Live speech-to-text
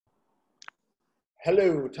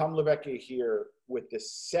Hello, Tom Levecchia here with the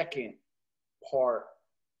second part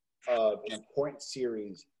of an important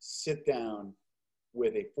series, Sit Down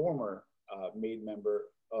with a former Made member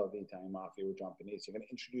of the Italian Mafia with John Pennisi. I'm going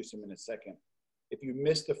to introduce him in a second. If you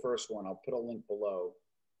missed the first one, I'll put a link below.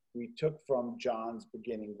 We took from John's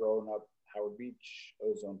beginning growing up Howard Beach,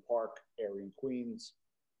 Ozone Park area in Queens,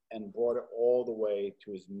 and brought it all the way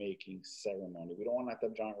to his making ceremony. We don't want to have to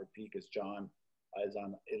have John repeat because John is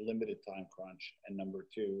on a limited time crunch. And number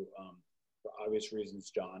two, for obvious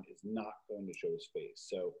reasons, John is not going to show his face.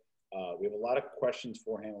 So we have a lot of questions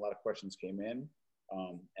for him. A lot of questions came in,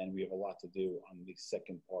 and we have a lot to do on the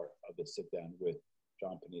second part of the sit down with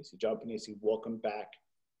John Pennisi. John Pennisi, welcome back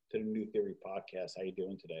to the New Theory podcast. How you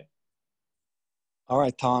doing today? All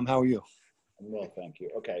right, Tom, how are you? I'm well, thank you.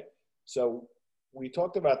 Okay, so we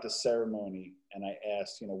talked about the ceremony, and I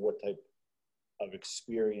asked, what type of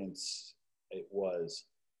experience it was.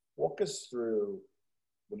 Walk us through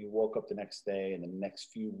when you woke up the next day and the next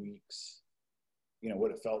few weeks,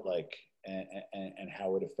 what it felt like and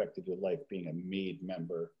how it affected your life being a Made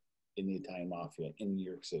member in the Italian Mafia in New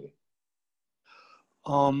York City.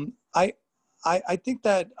 I think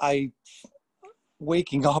that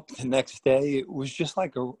waking up the next day, it was just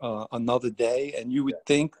like another day. And you would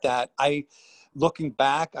think that looking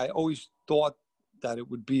back, I always thought that it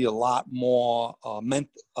would be a lot more, meant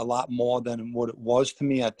a lot more than what it was to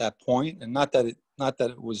me at that point. And not that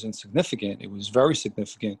it was insignificant, it was very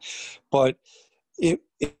significant, but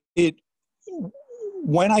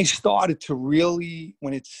when I started to really,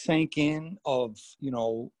 when it sank in of,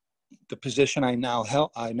 the position I now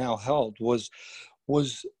held was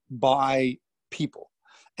by people.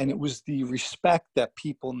 And it was the respect that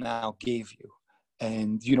people now gave you.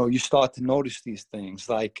 And, you start to notice these things.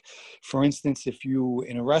 Like, for instance, if you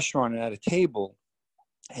in a restaurant and at a table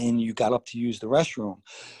and you got up to use the restroom,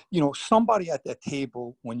 somebody at that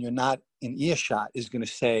table, when you're not in earshot, is going to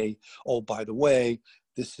say, oh, by the way,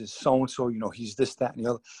 this is so-and-so, he's this, that, and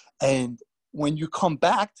the other. And when you come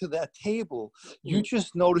back to that table, you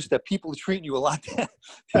just notice that people are treating you a lot,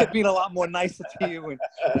 they're being a lot more nicer to you. And,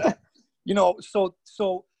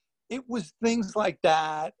 so it was things like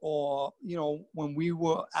that, or, when we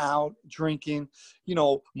were out drinking,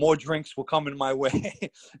 more drinks were coming my way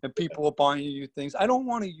and people were buying you things. I don't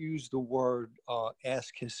want to use the word ass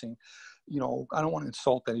kissing. I don't want to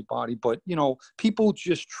insult anybody, but, people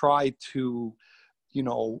just try to,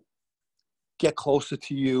 get closer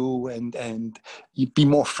to you and be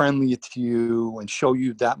more friendly to you and show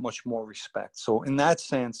you that much more respect. So in that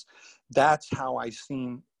sense, that's how I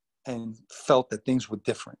seen and felt that things were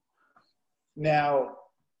different. Now,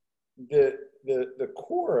 the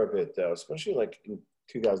core of it, though, especially like in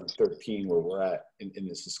 2013, where we're at in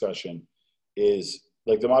this discussion, is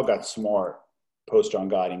like the mob got smart post John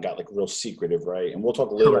Gotti and got like real secretive, right? And we'll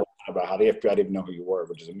talk later on about how the FBI didn't know who you were,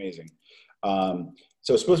 which is amazing.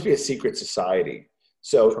 So it's supposed to be a secret society.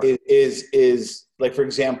 So it is like, for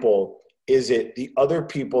example, is it the other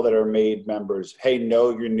people that are made members, hey, no,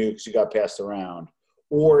 you're new because you got passed around?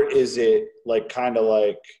 Or is it like kind of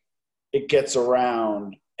like it gets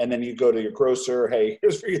around and then you go to your grocer, hey,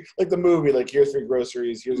 here's for you, like the movie, like here's for your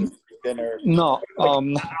groceries, here's for dinner. No.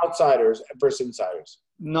 Like outsiders versus insiders.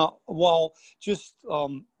 No, well, just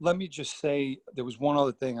let me just say, there was one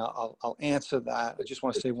other thing. I'll answer that. I just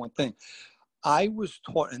want to say one thing. I was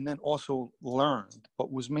taught and then also learned,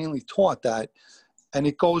 but was mainly taught that, and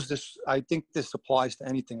it goes this, I think this applies to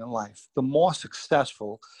anything in life. The more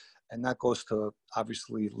successful, and that goes to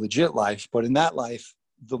obviously legit life, but in that life,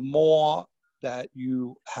 the more that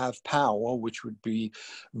you have power, which would be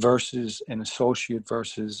versus an associate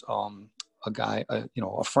versus a guy,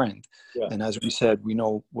 a friend. Yeah. And as we said, we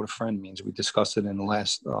know what a friend means. We discussed it in the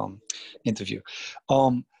last interview.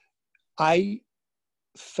 I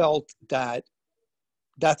felt that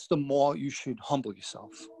that's the more you should humble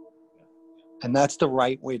yourself. And that's the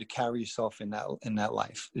right way to carry yourself in that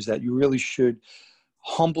life, is that you really should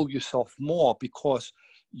humble yourself more, because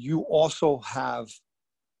you also have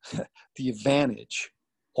the advantage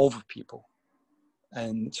over people.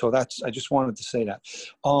 And so I just wanted to say that.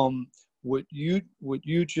 What you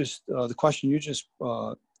just, the question you just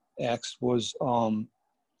asked was,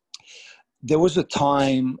 there was a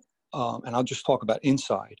time, and I'll just talk about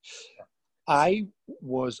inside. I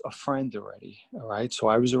was a friend already, all right? So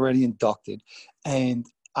I was already inducted, and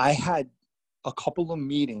I had a couple of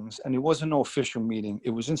meetings, and it wasn't no official meeting. It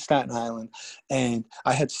was in Staten Island, and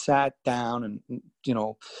I had sat down and,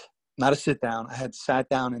 not a sit down. I had sat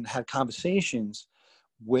down and had conversations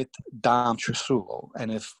with Dom Trisulo.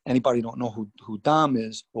 And if anybody don't know who Dom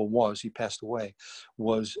is or was, he passed away,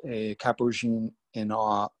 was a capo regime in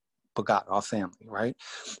our begot, our family, right?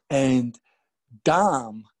 And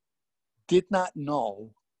Dom did not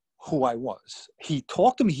know who I was. He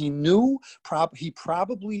talked to me. He knew, he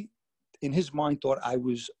probably in his mind thought I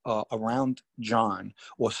was around John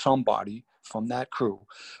or somebody from that crew,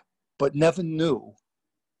 but never knew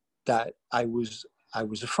that I was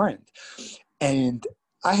a friend. And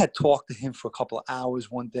I had talked to him for a couple of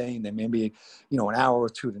hours one day, and then maybe, an hour or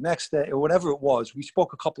two the next day, or whatever it was. We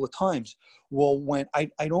spoke a couple of times. Well, when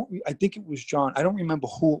I think it was John. I don't remember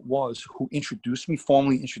who it was who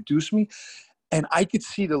formally introduced me. And I could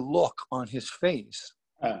see the look on his face.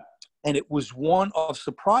 And it was one of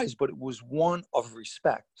surprise, but it was one of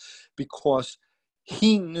respect, because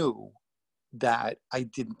he knew that I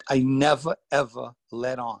never, ever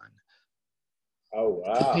let on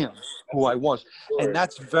to him who I was. And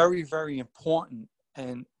that's very, very important.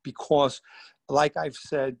 And because, like I've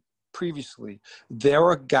said previously, there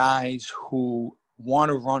are guys who want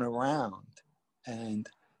to run around and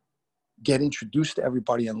get introduced to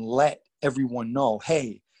everybody and let everyone know,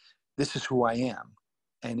 hey, this is who I am.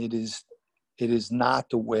 And it is not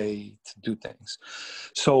the way to do things.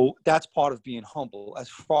 So that's part of being humble. As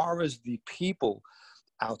far as the people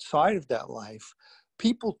outside of that life,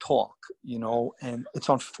 people talk, and it's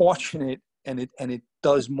unfortunate, and it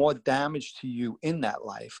does more damage to you in that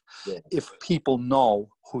life if people know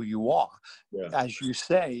who you are. As you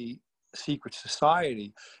say, secret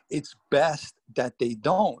society, it's best that they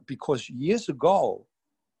don't, because years ago,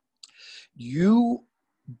 you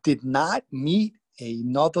did not meet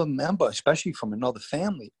another member, especially from another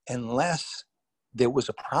family, unless there was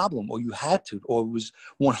a problem, or you had to, or it was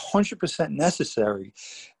 100% necessary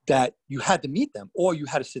that you had to meet them, or you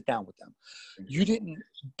had to sit down with them.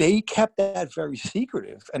 They kept that very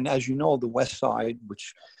secretive. And as you know, the West Side,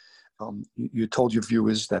 which you told your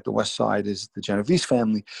viewers that the West Side is the Genovese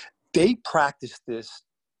family, they practice this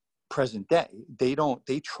present day. They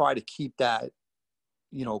try to keep that,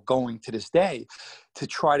 going to this day, to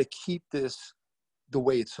try to keep this the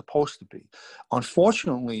way it's supposed to be.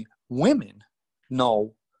 Unfortunately, women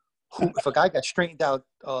know who. If a guy got straightened out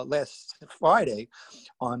last Friday,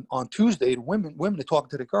 on Tuesday, the women are talking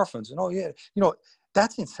to their girlfriends, and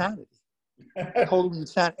that's insanity. Totally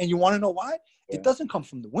insanity. And you want to know why? It doesn't come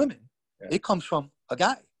from the women. It comes from a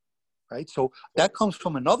guy, right? So that comes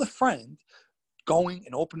from another friend going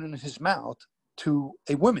and opening his mouth to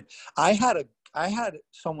a woman. I had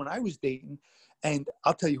someone I was dating, and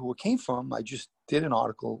I'll tell you who it came from. I just did an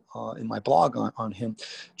article in my blog on him.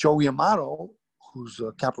 Joey Amato, who's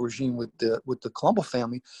a capo regime with the Colombo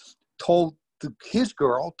family, told the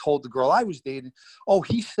girl I was dating,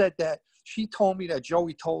 he said that she told me that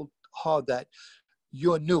Joey told her that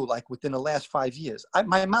you're new, like within the last 5 years.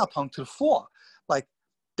 My mouth hung to the floor. Like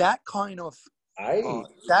that kind of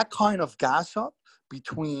gossip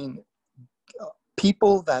between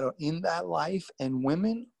people that are in that life and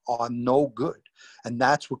women are no good. And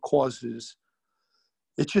that's what causes,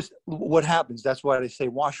 it's just what happens. That's why they say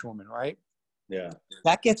washerwoman, right? Yeah.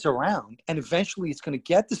 That gets around, and eventually it's going to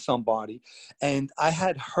get to somebody. And I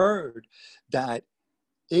had heard that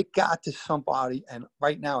it got to somebody, and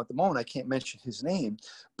right now at the moment I can't mention his name,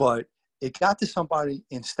 but it got to somebody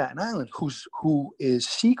in Staten Island who is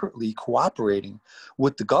secretly cooperating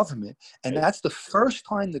with the government. And that's the first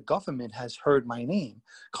time the government has heard my name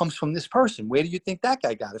comes from this person. Where do you think that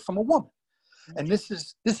guy got it? From a woman. And this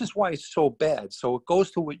is why it's so bad. So it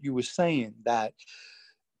goes to what you were saying, that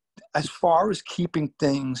as far as keeping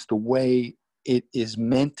things the way it is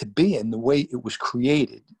meant to be and the way it was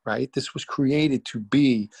created, right? This was created to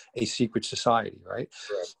be a secret society, right?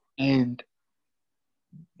 And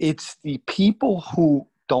it's the people who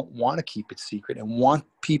don't want to keep it secret and want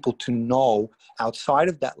people to know outside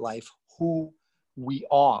of that life who we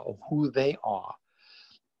are or who they are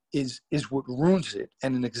is what ruins it.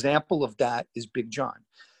 And an example of that is Big John.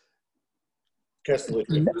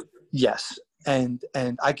 Yes. And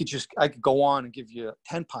I could go on and give you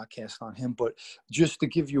 10 podcasts on him, but just to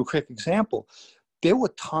give you a quick example, there were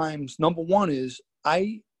times, number one is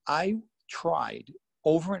I tried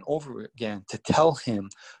over and over again to tell him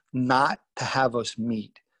not to have us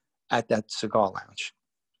meet at that cigar lounge.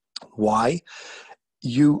 Why?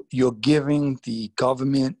 You're giving the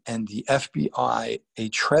government and the FBI a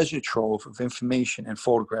treasure trove of information and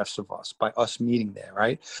photographs of us by us meeting there,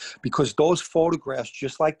 right? Because those photographs,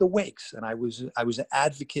 just like the wakes, and I was an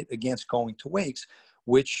advocate against going to wakes,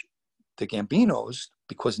 which the Gambinos,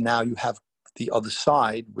 because now you have the other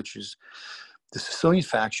side, which is the Sicilian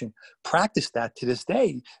faction, practice that to this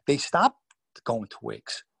day. They stopped going to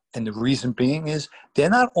wakes. And the reason being is they're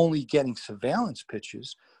not only getting surveillance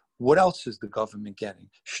pictures. What else is the government getting?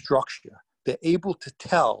 Structure, they're able to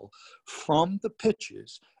tell from the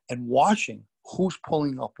pictures and watching who's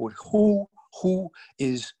pulling up with who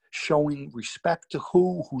is showing respect to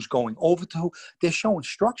who's going over to who. They're showing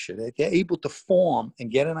structure. They're able to form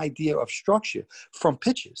and get an idea of structure from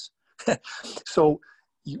pictures. So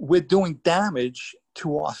we're doing damage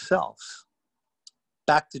to ourselves.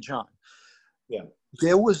 Back to John. Yeah.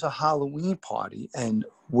 There was a Halloween party, and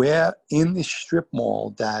we're in the strip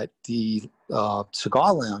mall that the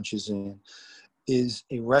cigar lounge is in, is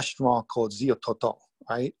a restaurant called Zio Toto,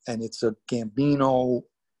 right? And it's a Gambino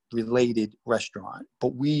related restaurant,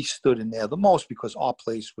 but we stood in there the most because our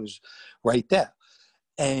place was right there.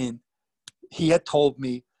 And he had told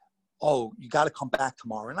me, oh, you got to come back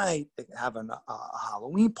tomorrow night. They're having a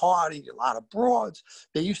Halloween party, a lot of broads.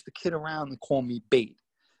 They used to kid around and call me Bait,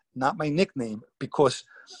 not my nickname, because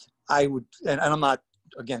I would, and I'm not,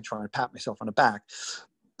 again, trying to pat myself on the back.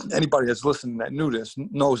 Anybody that's listening that knew this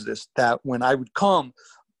knows this, that when I would come,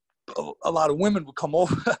 a lot of women would come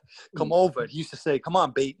over. He used to say, "Come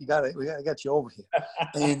on, Bait, we gotta get you over here."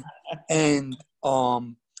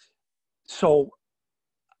 So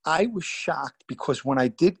I was shocked because when I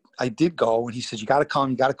did go, and he said, you gotta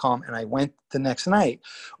come, and I went the next night.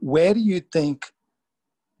 Where do you think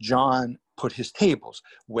John put his tables?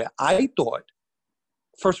 Where I thought,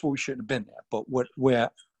 first of all, we shouldn't have been there, but what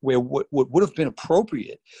would have been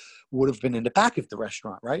appropriate would have been in the back of the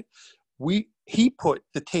restaurant, right? He put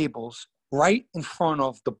the tables right in front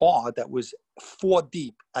of the bar that was 4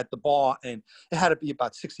 deep at the bar, and it had to be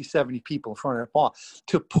about 60, 70 people in front of that bar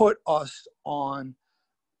to put us on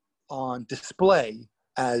display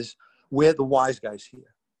as we're the wise guys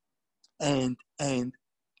here. And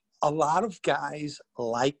a lot of guys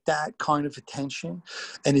like that kind of attention.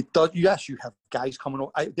 And it does, yes, you have guys coming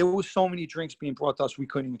over. There were so many drinks being brought to us, we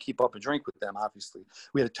couldn't even keep up a drink with them, obviously.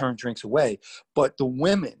 We had to turn drinks away. But the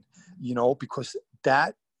women, because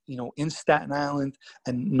that, in Staten Island,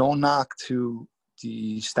 and no knock to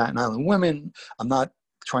the Staten Island women, I'm not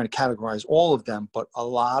trying to categorize all of them, but a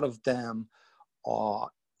lot of them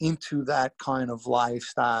are into that kind of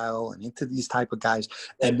lifestyle and into these type of guys,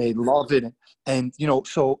 and they love it. And,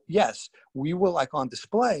 so yes, we were like on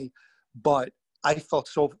display, but I felt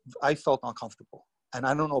uncomfortable. And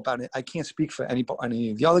I don't know about it. I can't speak for any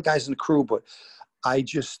of the other guys in the crew, but I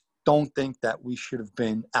just don't think that we should have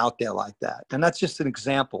been out there like that. And that's just an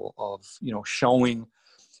example of, showing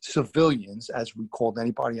civilians, as we called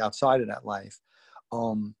anybody outside of that life.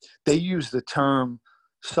 They use the term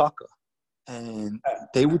sucker. And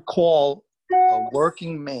they would call a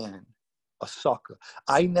working man a sucker.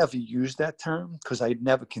 I never used that term because I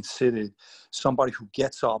never considered somebody who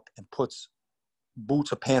gets up and puts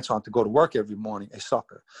boots or pants on to go to work every morning a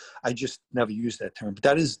sucker. I just never used that term. But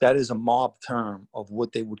that is a mob term of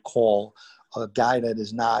what they would call a guy that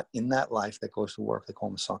is not in that life that goes to work. They call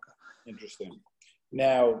him a sucker. Interesting.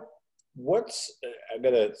 Now, I'm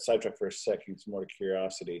going to sidetrack for a second, some more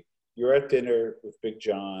curiosity. You're at dinner with Big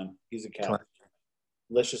John. He's a captain. Correct.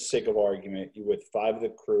 Let's just sake of argument, you're with 5 of the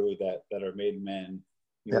crew that are made men.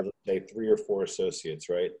 Let's say 3 or 4 associates,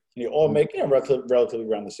 right? And you all make relatively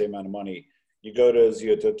around the same amount of money. You go to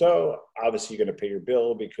Zio Toto. Obviously, you're going to pay your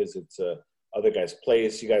bill because it's other guy's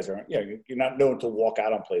place. You guys aren't, you're not known to walk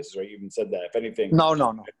out on places, right? You even said that. If anything, no.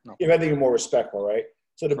 If anything, you're more respectful, right?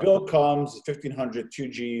 So the bill comes, $1,500, 2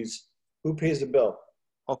 G's. Who pays the bill?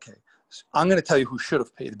 Okay. I'm going to tell you who should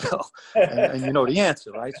have paid the bill. And you know the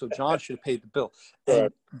answer, right? So John should have paid the bill.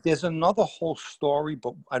 And there's another whole story,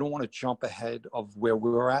 but I don't want to jump ahead of where we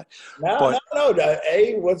were at. No.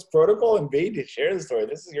 A, what's protocol? And B, to share the story.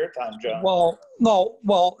 This is your time, John. Well,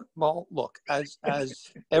 look, as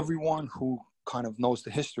everyone who kind of knows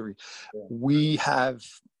the history, we have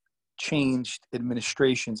changed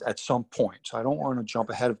administrations at some point. So I don't want to jump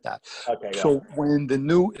ahead of that. Okay, so when the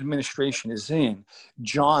new administration is in,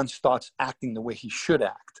 John starts acting the way he should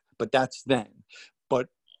act, but that's then. But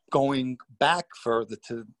going back further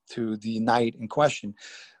to the night in question,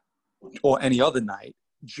 or any other night,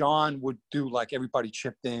 John would do like everybody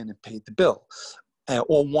chipped in and paid the bill.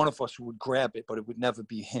 Or one of us would grab it, but it would never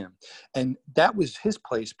be him. And that was his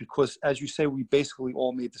place because, as you say, we basically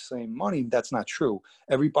all made the same money. That's not true.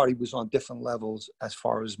 Everybody was on different levels as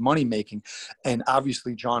far as money making, and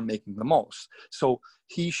obviously John making the most. So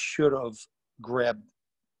he should have grabbed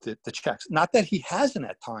the checks. Not that he hasn't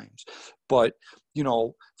at times, but,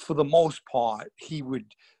 for the most part, he would,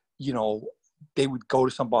 they would go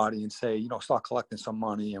to somebody and say, start collecting some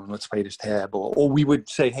money and let's pay this tab. Or we would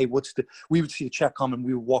say, hey, we would see a check come and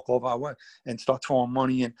we would walk over our way and start throwing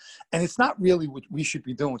money in. And it's not really what we should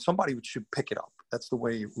be doing. Somebody should pick it up. That's the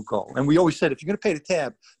way it would go. And we always said, if you're going to pay the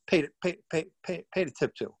tab, pay the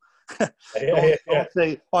tip too. Don't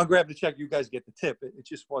say, oh, I'm grabbing the check, you guys get the tip. It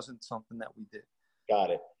just wasn't something that we did.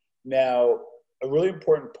 Got it. Now, a really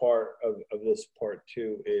important part of this part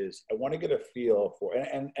too is I want to get a feel for,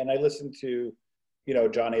 and I listened to, you know,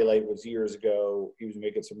 John A. Light was years ago. He was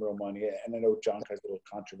making some real money. And I know John has a little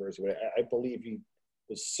controversy, but I believe he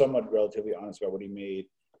was somewhat relatively honest about what he made.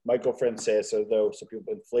 Michael Francesa, though some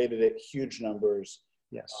people inflated it, huge numbers.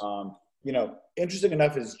 Yes. You know, interesting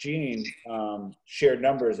enough is Gene shared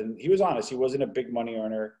numbers, and he was honest. He wasn't a big money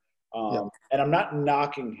earner. And I'm not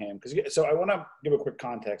knocking him so I want to give a quick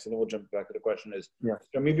context, and then we'll jump back to the question is, yeah.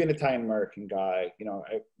 You know, me being an Italian American guy, you know,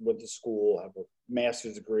 I went to school, have a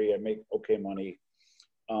master's degree, I make okay money.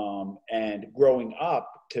 And growing up,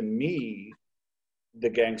 to me, the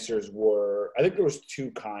gangsters were, I think there was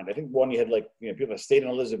two kind. I think one, you had like, you know, people that stayed in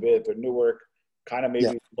Elizabeth or Newark, kind of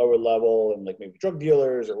maybe lower level, and like maybe drug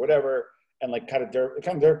dealers or whatever, and like kind of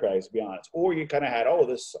dirt bags, to be honest. Or you kind of had, oh,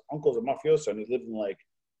 this uncle's a mafioso, and he lived in like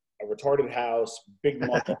a retarded house, big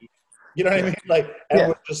money. You know what I mean? Like, and it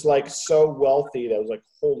was just like so wealthy that it was like,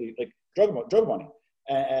 holy, like drug money.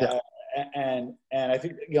 And I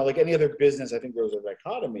think, you know, like any other business, I think there was a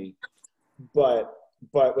dichotomy. But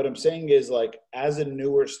what I'm saying is, like, as the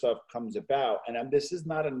newer stuff comes about, and this is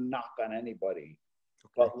not a knock on anybody,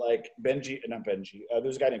 but like there's a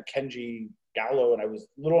guy named Kenji Gallo, and I was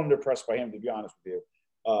a little underimpressed by him, to be honest with you.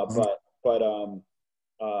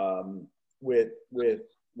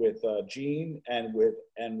 With Gene and with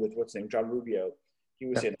what's his name, John Rubio, he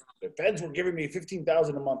was saying the feds were giving me $15,000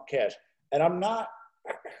 a month cash, and I'm not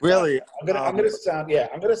really. I'm gonna sound.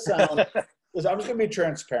 Listen, I'm just gonna be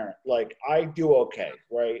transparent. Like, I do okay,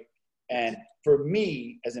 right? And for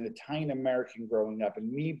me, as an Italian American growing up,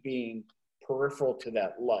 and me being peripheral to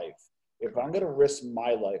that life, if I'm gonna risk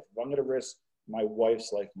my life, if I'm gonna risk my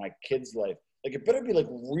wife's life, my kid's life, like, it better be like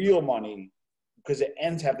real money, because the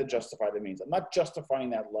ends have to justify the means. I'm not justifying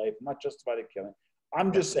that life. I'm not justifying the killing.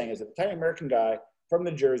 I'm just saying, as an Italian American guy from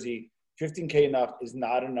New Jersey, $15K enough is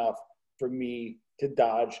not enough for me to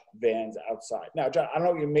dodge vans outside. Now, John, I don't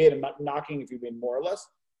know what you made. I'm not knocking if you made more or less.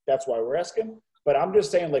 That's why we're asking. But I'm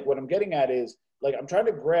just saying, like, what I'm getting at is, like, I'm trying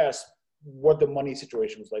to grasp what the money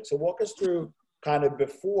situation was like. So walk us through kind of right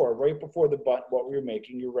before what we were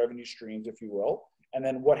making, your revenue streams, if you will, and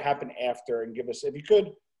then what happened after, and give us, if you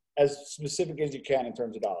could, as specific as you can in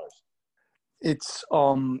terms of dollars. It's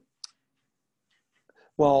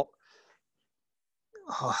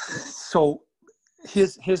so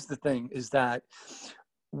here's the thing, is that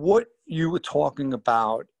what you were talking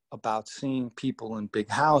about seeing people in big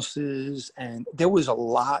houses, and there was a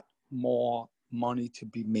lot more money to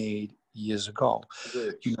be made years ago.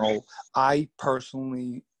 Agreed. You know, I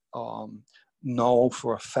personally know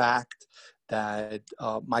for a fact that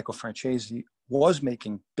Michael Francesi was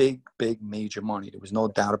making big major money. There was no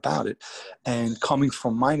doubt about it. And coming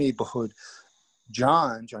from my neighborhood,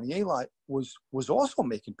 Johnny A. was also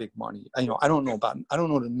making big money. You know, I don't know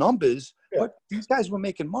the numbers, but these guys were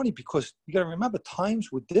making money, because you got to remember, times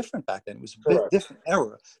were different back then. It was a bit different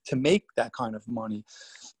era to make that kind of money,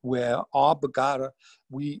 where our Borgata,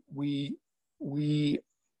 we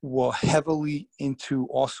were heavily into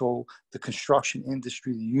also the construction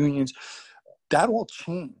industry, the unions. That all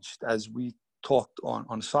changed, as we talked on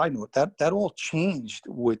a side note. That all changed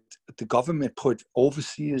with the government put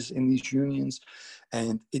overseers in these unions,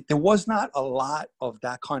 and there was not a lot of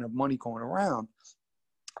that kind of money going around.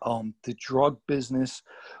 The drug business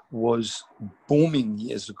was booming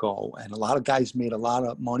years ago, and a lot of guys made a lot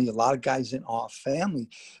of money. A lot of guys in our family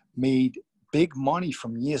made big money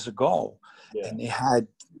from years ago, and they had,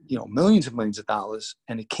 you know, millions and millions of dollars,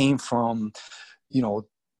 and it came from, you know,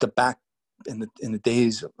 the back in the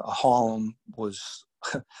days of Harlem was,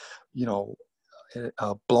 you know,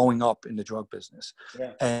 blowing up in the drug business.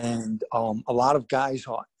 And a lot of guys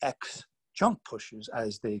are ex-junk pushers,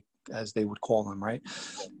 as they would call them, right?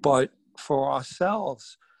 But for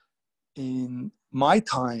ourselves, in my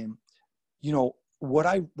time, you know, what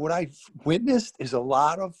I've witnessed is a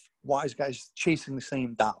lot of wise guys chasing the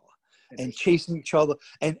same dollar, and chasing each other,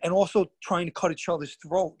 and also trying to cut each other's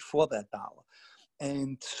throat for that dollar.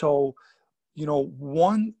 And so, you know,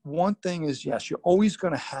 one thing is, yes, you're always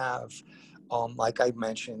going to have, like I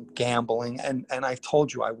mentioned, gambling. And I've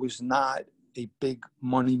told you, I was not a big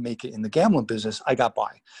money maker in the gambling business. I got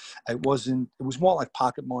by. It was more like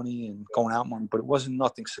pocket money and going out money, but it wasn't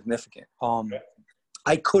nothing significant.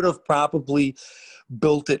 I could have probably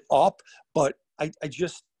built it up, but I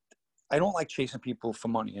don't like chasing people for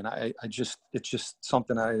money. And it's just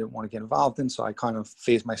something I didn't want to get involved in. So I kind of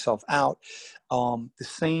phased myself out. On the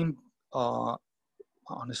same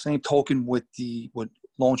token with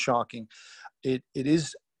loan sharking, it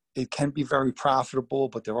is it can be very profitable,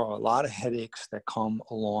 but there are a lot of headaches that come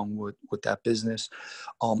along with that business.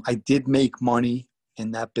 I did make money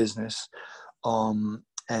in that business.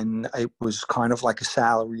 And it was kind of like a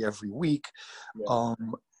salary every week. Yeah.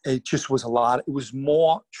 It just was a lot. It was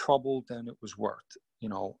more trouble than it was worth. You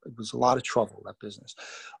know, it was a lot of trouble, that business.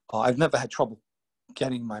 I've never had trouble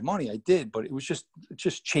getting my money. I did, but it was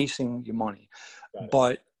just chasing your money.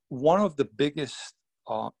 But one of the biggest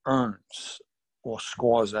earns or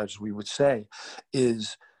scores, as we would say,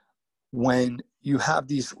 is when you have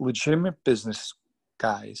these legitimate business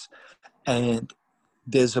guys and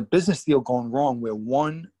there's a business deal going wrong where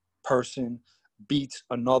one person beats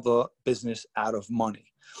another business out of money.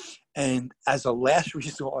 And as a last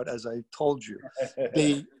resort, as I told you,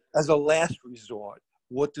 as a last resort,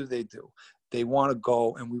 what do? They want to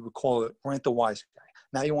go, and we would call it rent the wise guy.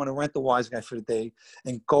 Now you want to rent the wise guy for the day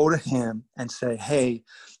and go to him and say, hey,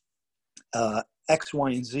 X, Y,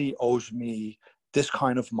 and Z owes me this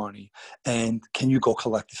kind of money, and can you go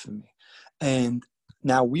collect it for me? And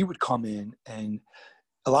now we would come in, and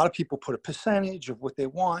a lot of people put a percentage of what they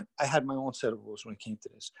want. I had my own set of rules when it came to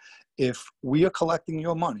this. If we are collecting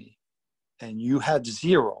your money and you had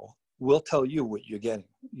zero, we'll tell you what you're getting.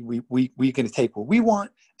 We're going to take what we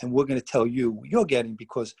want, and we're going to tell you what you're getting,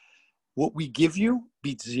 because what we give you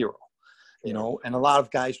beats zero. You know, and a lot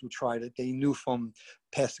of guys would try to, they knew from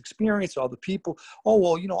past experience, other people, oh,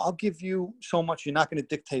 well, you know, I'll give you so much. You're not going to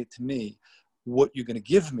dictate to me what you're going to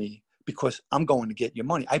give me, because I'm going to get your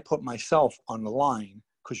money. I put myself on the line,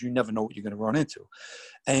 because you never know what you're going to run into.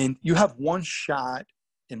 And you have one shot,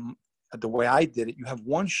 in the way I did it, you have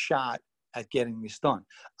one shot at getting this done.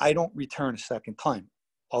 I don't return a second time.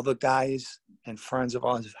 Other guys and friends of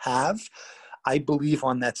ours have. I believe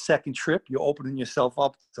on that second trip, you're opening yourself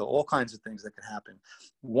up to all kinds of things that could happen.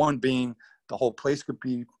 One being the whole place could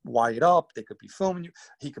be wired up. They could be filming you.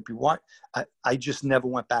 He could be wired. I just never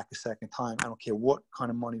went back a second time. I don't care what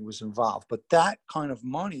kind of money was involved. But that kind of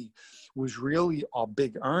money was really our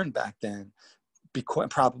big earn back then, because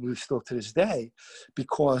probably still to this day,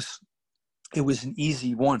 because it was an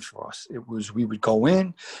easy one for us. It was, we would go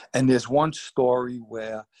in, and there's one story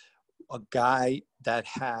where a guy that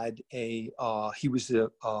had he was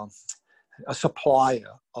a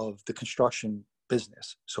supplier of the construction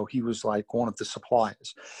business. So he was like one of the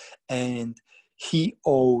suppliers, and he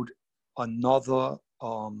owed another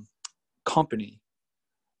company,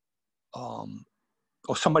 or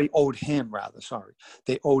somebody owed him, rather, sorry.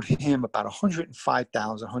 They owed him about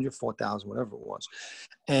 105,000, 104,000, whatever it was.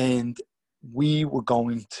 And we were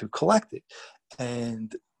going to collect it.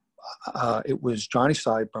 And it was Johnny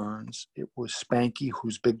Sideburns, it was Spanky,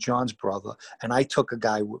 who's Big John's brother, and I took a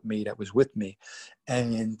guy with me that was with me,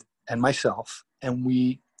 and myself, and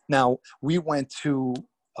we went to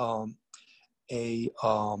a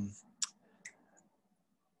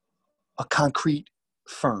concrete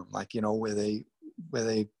firm, like, you know, where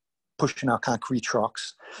they pushing out concrete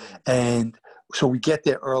trucks, and so we get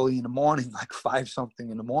there early in the morning, like 5 something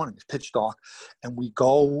in the morning. It's pitch dark. And we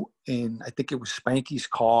go in, I think it was Spanky's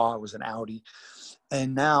car. It was an Audi.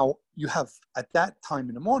 And now you have, at that time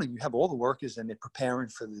in the morning, you have all the workers and they're preparing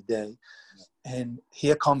for the day. And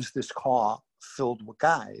here comes this car filled with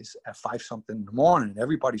guys at 5 something in the morning. And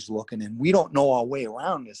everybody's looking, and we don't know our way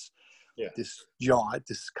around this yard,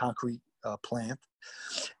 this concrete plant.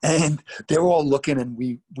 And they're all looking, and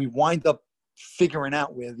we wind up figuring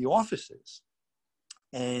out where the office is.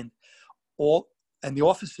 And the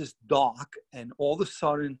office is dark, and all of a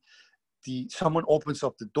sudden someone opens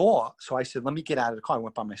up the door. So I said, let me get out of the car. I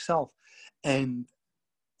went by myself, and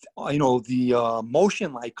you know, the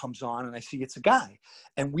motion light comes on, and I see it's a guy,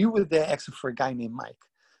 and we were there except for a guy named Mike.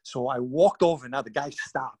 So I walked over. Now the guy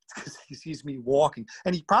stopped because he sees me walking,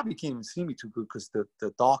 and he probably can't even see me too good because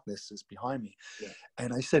the darkness is behind me.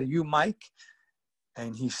 And I said, are you Mike?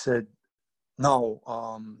 And he said, no,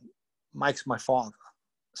 Mike's my father.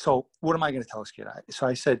 So what am I going to tell this kid? So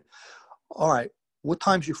I said, all right, what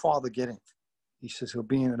time's your father getting? He says, he'll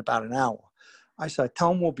be in about an hour. I said,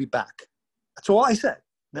 tell him we'll be back. That's all I said.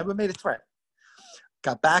 Never made a threat.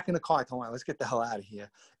 Got back in the car. I told him, let's get the hell out of here.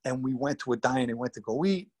 And we went to a diner, went to go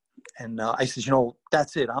eat. And I said, you know,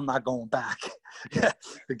 that's it. I'm not going back.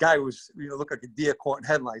 The guy was, you know, looked like a deer caught in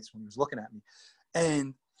headlights when he was looking at me.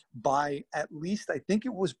 And by at least, I think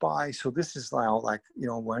it was by, so this is now like, you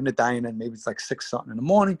know, we're in the diner and maybe it's like 6 something in the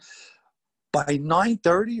morning. By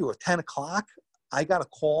 9:30 or 10 o'clock, I got a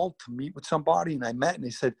call to meet with somebody, and I met, and they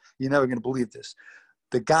said, you're never going to believe this.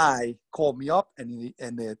 The guy called me up, and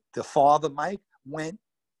the father, Mike, went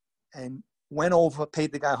over,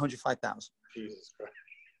 paid the guy $105,000. Jesus Christ.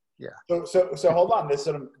 Yeah. So hold on.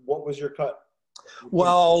 What was your cut?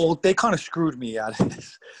 Well, they kind of screwed me out of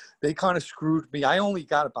this. They kind of screwed me. I only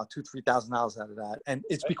got about $2,000-3,000 out of that, and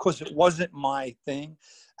it's because it wasn't my thing.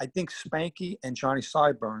 I think Spanky and Johnny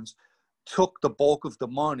Sideburns took the bulk of the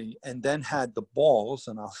money and then had the balls,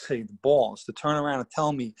 and I'll say the balls, to turn around and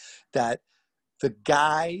tell me that the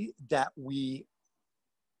guy that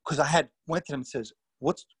because I had went to them and says,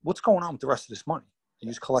 what's going on with the rest of this money? He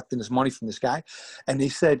was collecting this money from this guy, and they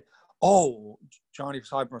said, oh, Johnny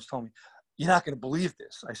Sideburns told me, you're not going to believe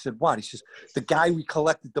this. I said, what? He says, the guy we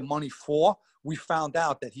collected the money for, we found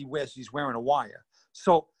out that he's wearing a wire.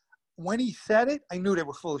 So when he said it, I knew they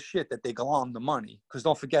were full of shit, that they glommed the money. Because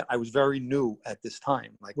don't forget, I was very new at this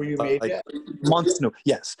time. Were you made yet? Months new,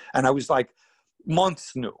 yes. And I was like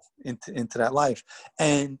months new into that life.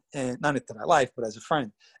 And not into that life, but as a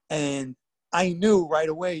friend. And I knew right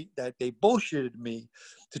away that they bullshitted me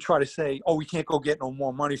to try to say, oh, we can't go get no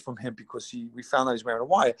more money from him because we found out he's wearing a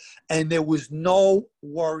wire. And there was no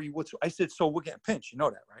worry whatsoever. I said, so we're getting pinched. You know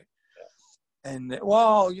that, right? Yeah. And,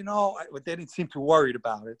 well, but they didn't seem too worried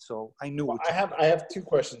about it. So I knew. Well, I have two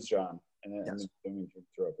questions, John. And then yes. I mean to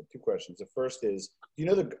throw up, but two questions. The first is,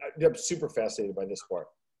 I'm super fascinated by this part.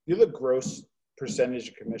 Do you know the gross percentage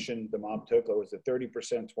of commission the mob took? Or was it 30%,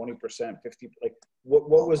 20%, 50%? Like, what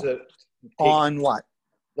was the on what?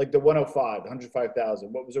 Like the 105,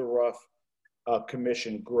 105,000. What was a rough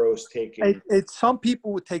commission gross taking? Some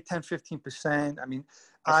people would take 10-15%. I mean,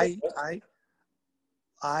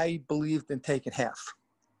 I believed in taking half.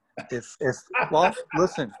 If well,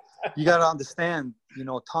 listen, you got to understand,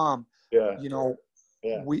 Tom. Yeah.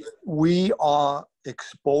 Yeah. We are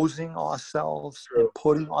exposing ourselves and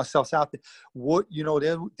putting ourselves out there.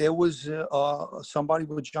 There was somebody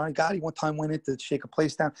with Johnny Gotti one time went in to shake a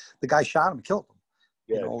place down. The guy shot him and killed him.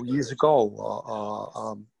 Yeah. Years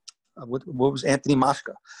ago. What was Anthony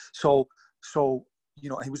Mosca? So he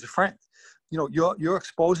was a friend. You're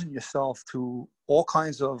exposing yourself to all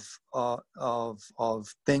kinds of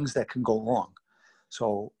things that can go wrong.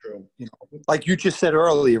 So, like you just said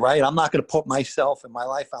earlier, right? I'm not going to put myself and my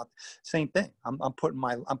life out. Same thing. I'm putting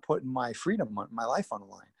my freedom, my life on the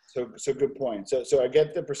line. So good point. So I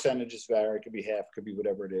get the percentages vary. It could be half, could be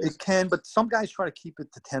whatever it is. It can, but some guys try to keep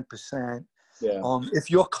it to 10%. Yeah. If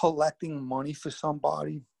you're collecting money for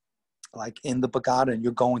somebody, like in the Bagada, and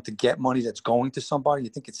you're going to get money that's going to somebody, you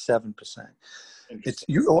think it's 7%.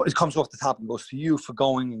 It comes off the top and goes to you for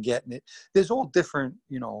going and getting it. There's all different,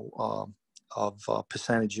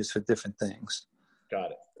 percentages for different things.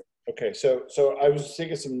 Got it. Okay, so I was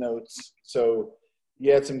taking some notes. So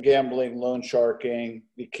you had some gambling, loan sharking,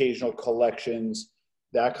 the occasional collections,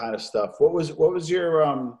 that kind of stuff. What was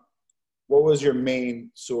your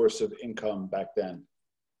main source of income back then?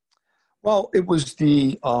 Well, it was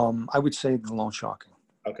I would say the loan sharking.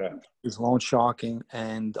 Okay. It was loan sharking,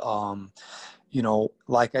 and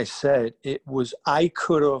like I said,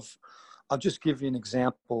 I'll just give you an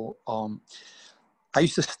example. I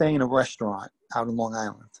used to stay in a restaurant out in Long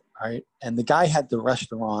Island, right? And the guy had the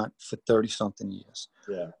restaurant for 30-something years.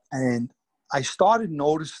 Yeah. And I started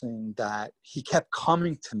noticing that he kept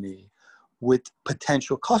coming to me with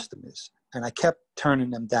potential customers, and I kept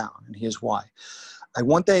turning them down. And here's why.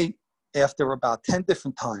 One day, after about 10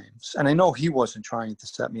 different times, and I know he wasn't trying to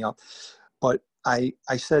set me up, but I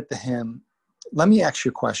said to him, let me ask you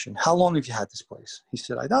a question. How long have you had this place? He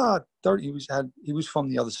said, 30. He was from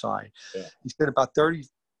the other side. Yeah. He said about 30,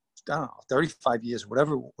 35 years,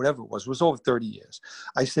 whatever it was. It was over 30 years.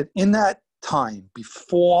 I said, in that time,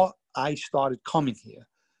 before I started coming here,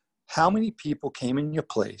 how many people came in your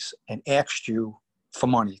place and asked you for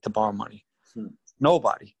money, to borrow money?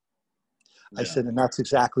 Nobody. Yeah. I said, and that's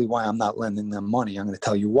exactly why I'm not lending them money. I'm going to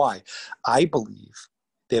tell you why. I believe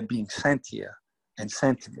they're being sent here and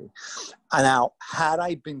sent to me. And now, had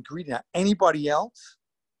I been greedy, anybody else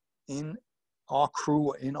in our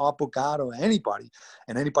crew, in our Bugado, anybody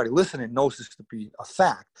listening knows this to be a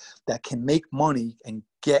fact, that can make money and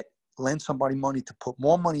lend somebody money to put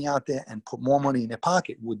more money out there and put more money in their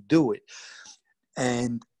pocket, would do it.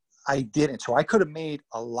 And I didn't. So I could have made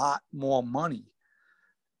a lot more money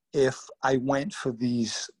if I went for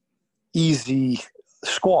these easy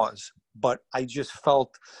scores, but I just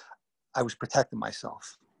felt I was protecting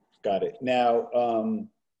myself. Got it. Now,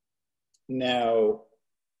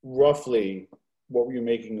 roughly, what were you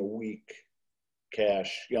making a week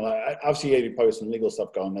cash? Obviously, you had probably some legal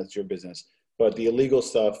stuff going. That's your business. But the illegal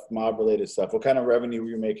stuff, mob-related stuff, what kind of revenue were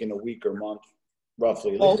you making a week or month,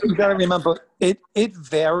 roughly? Well, you got to remember, it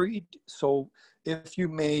varied. So if you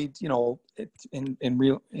made, in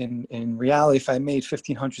reality, if I made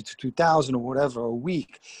 $1,500 to $2,000 or whatever a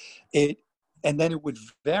week, and then it would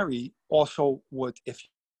vary also if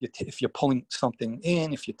if you're pulling something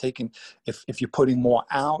in, if you're putting more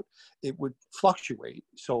out, it would fluctuate.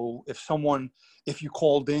 So if you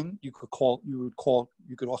called in, you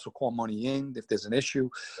could also call money in if there's an issue.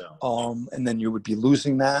 Yeah. And then you would be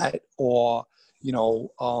losing that, or,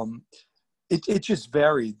 it just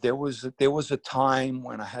varied. There was a time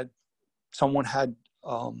when someone had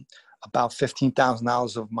about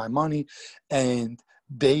 $15,000 of my money, and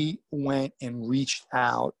they went and reached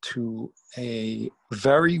out to a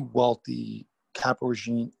very wealthy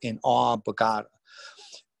capo-regime in Borgata.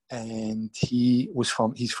 And he's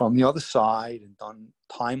from the other side and done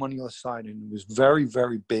time on the other side, and was very,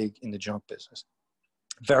 very big in the junk business,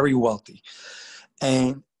 very wealthy.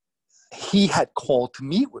 And he had called to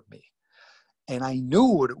meet with me. And I knew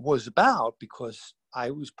what it was about because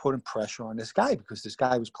I was putting pressure on this guy because this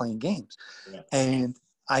guy was playing games. Yeah. And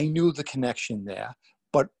I knew the connection there.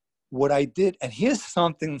 But what I did, and here's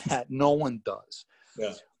something that no one does.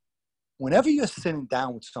 Yeah. Whenever you're sitting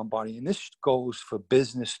down with somebody, and this goes for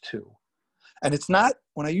business too, and it's not,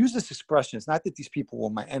 when I use this expression, it's not that these people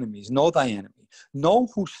were my enemies. Know thy enemy. Know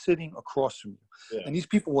who's sitting across from you. Yeah. And these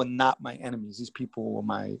people were not my enemies. These people were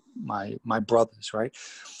my brothers, right?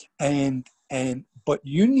 But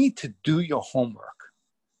you need to do your homework.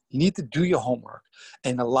 You need to do your homework.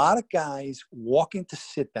 And a lot of guys walk into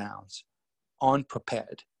sit downs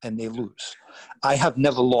unprepared and they lose. I have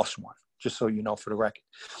never lost one, just so you know, for the record.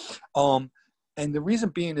 And the reason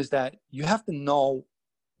being is that you have to know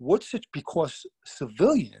because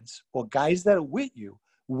civilians or guys that are with you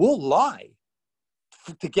will lie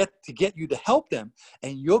to get you to help them,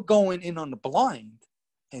 and you're going in on the blind.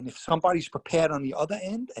 And if somebody's prepared on the other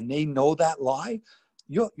end and they know that lie,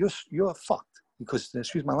 you're fucked, because,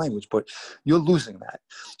 excuse my language, but you're losing that.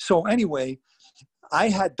 So anyway, I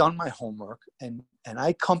had done my homework, and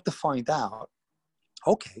I come to find out,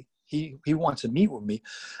 okay, he wants to meet with me.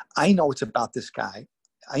 I know it's about this guy.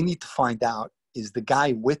 I need to find out, is the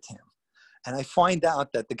guy with him? And I find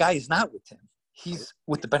out that the guy is not with him. He's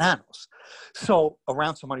with the bananas. So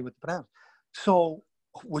around somebody with the bananas. So,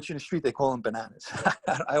 which in the street they call them bananas.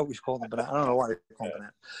 I always call them bananas. I don't know why they call them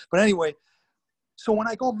bananas. But anyway, so when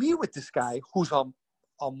I go meet with this guy who's a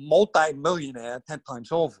multi-millionaire 10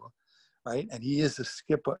 times over, right? And he is a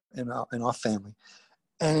skipper in our family.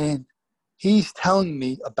 And he's telling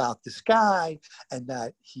me about this guy, and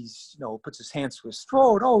that he's, puts his hands to his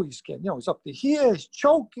throat. Oh, he's getting, he's up to here, he's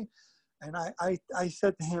choking. And I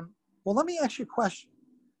said to him, well, let me ask you a question.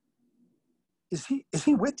 Is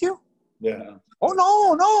he with you? Yeah. Oh,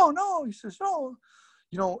 no. He says, no.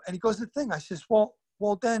 And he goes to the thing. I says, well,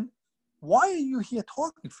 then why are you here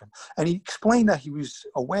talking to him? And he explained that he was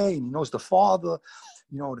away, and he knows the father,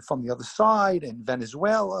 from the other side in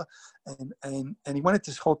Venezuela. And he went into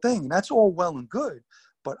this whole thing, and that's all well and good.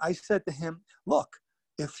 But I said to him, look,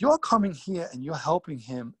 if you're coming here and you're helping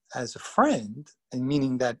him as a friend, and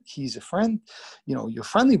meaning that he's a friend, you're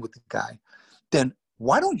friendly with the guy, then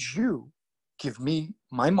why don't you give me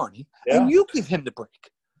my money and you give him the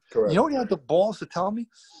break? Correct. He had the balls to tell me,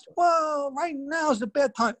 well, right now is a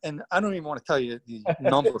bad time. And I don't even want to tell you the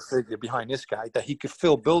number figure behind this guy, that he could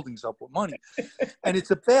fill buildings up with money. And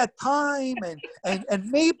it's a bad time.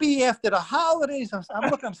 And maybe after the holidays,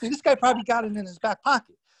 I'm saying, this guy probably got it in his back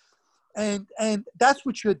pocket. And that's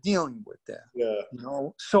what you're dealing with there. Yeah.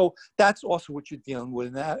 So that's also what you're dealing with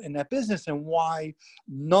in that business, and why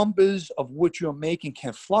numbers of what you're making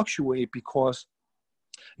can fluctuate, because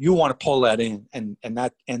you want to pull that in, and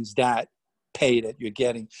that ends that pay that you're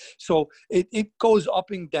getting. So it goes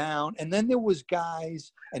up and down. And then there was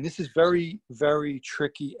guys, and this is very, very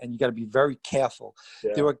tricky, and you got to be very careful.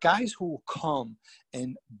 Yeah. There are guys who will come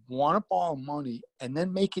and want to borrow money and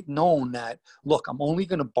then make it known that, look, I'm only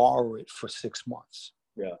going to borrow it for 6 months.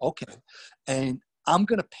 Yeah. Okay. And I'm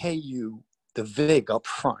going to pay you the VIG up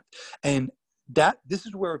front. And this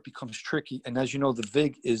is where it becomes tricky. And as you know, the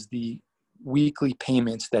VIG is the weekly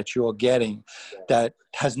payments that you're getting that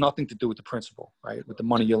has nothing to do with the principal, right? With the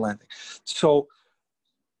money you're lending. So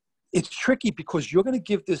it's tricky, because you're going to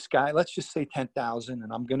give this guy, let's just say 10,000,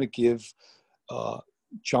 and I'm going to give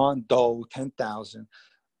John Doe 10,000,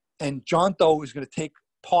 and John Doe is going to take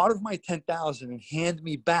part of my 10,000 and hand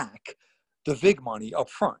me back the VIG money up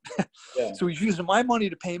front. Yeah. So he's using my money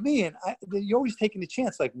to pay me, and you're always taking the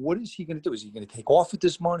chance. Like, what is he going to do? Is he going to take off with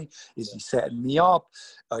this money? Is he setting me up?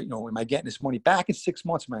 Am I getting this money back in 6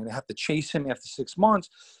 months? Am I going to have to chase him after 6 months?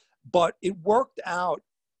 But it worked out,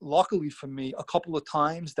 luckily for me, a couple of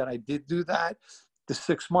times that I did do that. The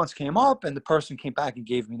 6 months came up, and the person came back and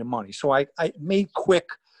gave me the money. So I made quick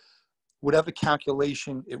whatever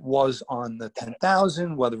calculation it was on the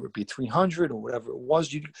 10,000, whether it be 300 or whatever it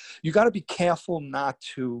was, you got to be careful not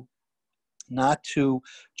to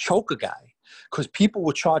choke a guy, because people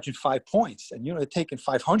were charging 5 points and, they're taking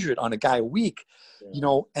 500 on a guy a week,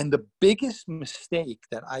 and the biggest mistake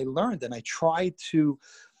that I learned, and there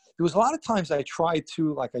was a lot of times I tried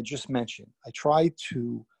to, like I just mentioned, I tried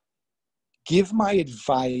to give my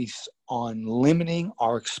advice on limiting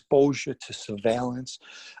our exposure to surveillance,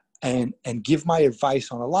 and give my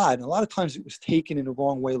advice on a lot. And a lot of times it was taken in the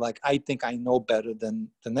wrong way. Like, I think I know better than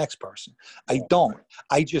the next person. I don't.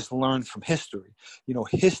 I just learned from history.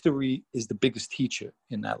 History is the biggest teacher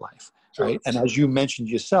in that life, right? And as you mentioned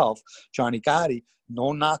yourself, Johnny Gotti,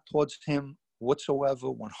 no knock towards him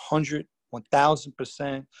whatsoever, 100,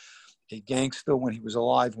 1000%. A gangster when he was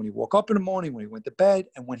alive, when he woke up in the morning, when he went to bed,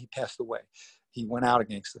 and when he passed away. He went out a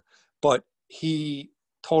gangster. But he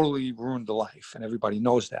totally ruined the life, and everybody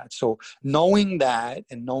knows that. So knowing that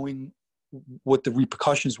and knowing what the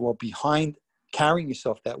repercussions were behind carrying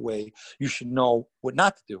yourself that way, you should know what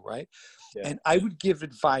not to do, right? Yeah. And I would give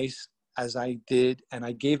advice, as I did, and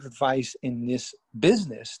I gave advice in this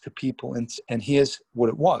business to people, and here's what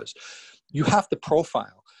it was. You have to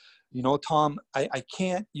profile. Tom, I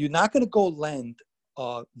can't, you're not going to go lend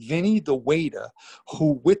Vinny the waiter,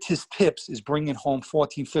 who with his tips is bringing home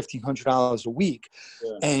 $1,400-$1,500 a week,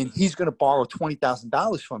 and he's going to borrow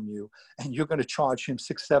 $20,000 from you, and you're going to charge him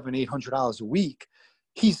 $600-$800 a week.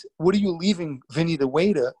 What are you leaving Vinny the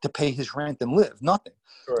waiter to pay his rent and live? Nothing.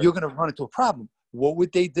 Sure. You're going to run into a problem. What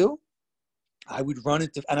would they do? I would run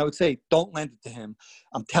into, and I would say, don't lend it to him.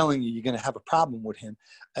 I'm telling you, you're going to have a problem with him.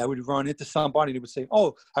 I would run into somebody that would say,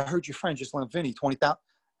 oh, I heard your friend just lent Vinny $20,000.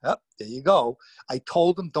 Yep, there you go. I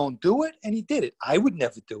told him don't do it, and he did it. I would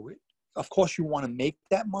never do it. Of course, you want to make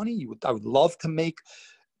that money. I would love to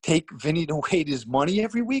take Vinny the waiter's money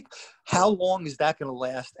every week. How long is that going to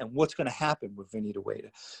last, and what's going to happen with Vinny the waiter?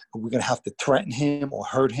 Are we going to have to threaten him or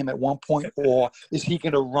hurt him at one point, or is he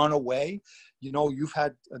going to run away? You've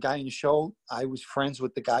had a guy in your show. I was friends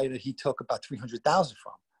with the guy that he took about $300,000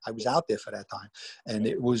 from. I was out there for that time, and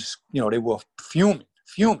it was, they were fuming.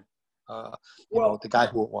 The guy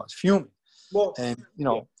who it was fuming. Well, and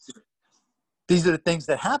these are the things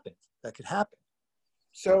that could happen.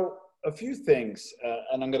 So a few things,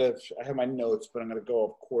 and I have my notes, but I'm gonna go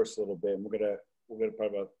off course a little bit. And we're gonna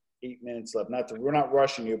probably about 8 minutes left. We're not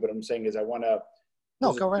rushing you, but I'm saying is I want to.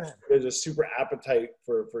 No, go right ahead. There's a super appetite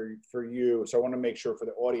for you, so I want to make sure for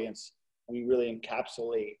the audience we really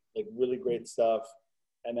encapsulate like really great stuff,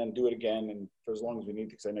 and then do it again and for as long as we need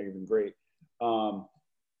to, because I know you've been great.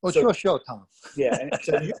 Well, it's your show, Tom. Yeah, and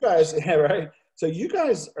so you guys, yeah, right. So you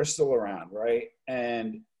guys are still around, right?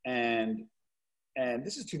 And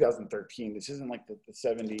this is 2013. This isn't like the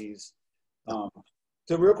 70s.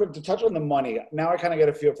 So real quick, to touch on the money, now I kind of get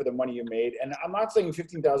a feel for the money you made. And I'm not saying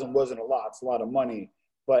 15,000 wasn't a lot. It's a lot of money.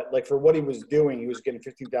 But like for what he was doing, he was getting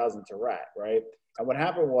 15,000 to rat, right? And what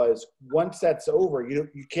happened was, once that's over, you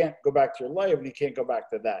can't go back to your life, and you can't go back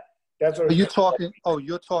to that. That's what you're talking. Like, oh,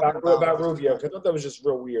 you're talking about Rubio. I thought that was just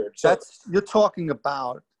real weird. So, you're talking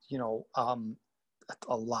about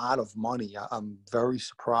a lot of money. I'm very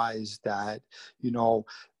surprised that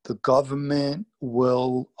the government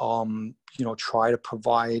will try to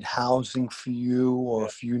provide housing for you, or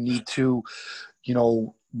if you need to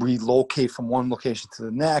relocate from one location to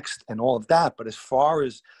the next and all of that. But as far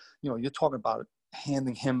as you're talking about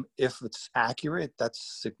handing him, if it's accurate, that's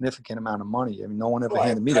a significant amount of money. I mean, no one ever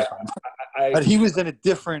handed me that. But he was in a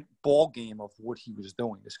different ball game of what he was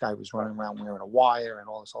doing. This guy was running around wearing a wire and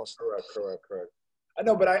all this other stuff. Correct. I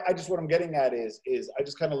know, but I just, what I'm getting at is I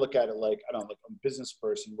just kind of look at it like, I don't know, like I'm a business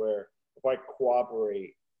person, where if I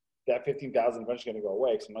cooperate, that 15,000 eventually going to go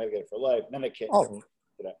away because I'm not going to get it for life. And then I can't. Oh.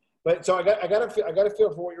 But so I got a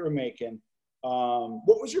feel for what you were making.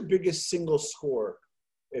 What was your biggest single score,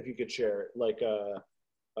 if you could share it? Like,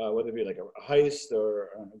 whether it be like a heist or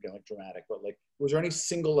again, like dramatic, but like, was there any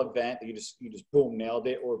single event that you just boom, nailed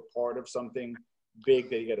it, or part of something big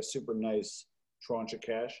that you got a super nice tranche of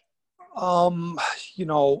cash?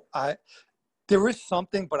 There is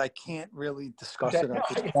something, but I can't really discuss it at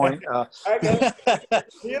this point. It's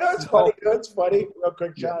funny. It's funny. Real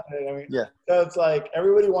quick, John. I mean, so it's like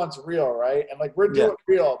everybody wants real, right? And like we're doing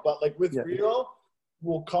real, but like with real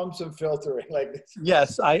will come some filtering. Like this.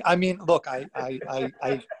 Yes, I mean, look, I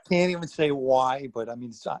can't even say why, but I mean,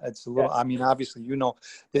 it's a little. I mean, obviously,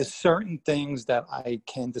 there's certain things that I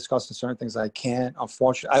can discuss and certain things I can't.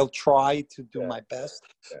 Unfortunately, I'll try to do my best,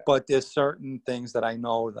 but there's certain things that I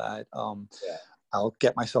know that I'll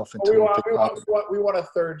get myself Well, into it. we want a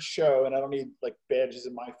third show, and I don't need like badges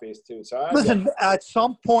in my face too. So Listen, at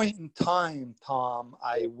some point in time, Tom,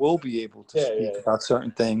 I will be able to speak about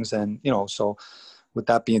certain things, and so with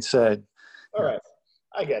that being said, all right,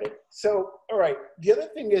 I get it. So, all right, the other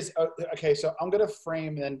thing is, okay, so I'm gonna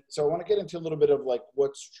frame then. So I want to get into a little bit of like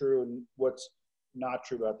what's true and what's not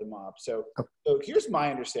true about the mob. So here's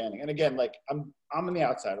my understanding, and again, like I'm on the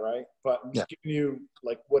outside, right? But I'm just giving you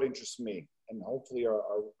like what interests me, and hopefully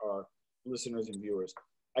our listeners and viewers.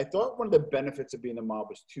 I thought one of the benefits of being a mob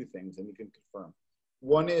was two things, and you can confirm.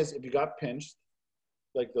 One is if you got pinched,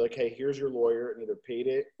 like they're like, hey, here's your lawyer, and either paid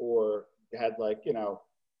it or had like,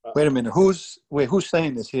 wait a minute, who's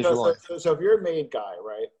saying this? Here's your lawyer. So if you're a made guy,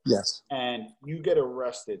 right? Yes. And you get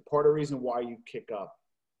arrested, part of the reason why you kick up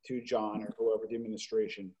to John or whoever the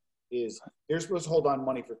administration is they're supposed to hold on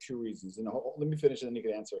money for two reasons. And let me finish and then you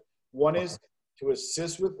can answer. One is to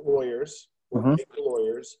assist with lawyers or pay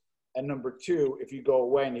lawyers. And number two, if you go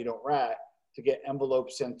away and you don't rat, to get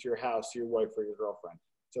envelopes sent to your house, to your wife or your girlfriend.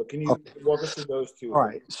 So can you walk us through those two? All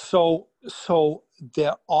right. So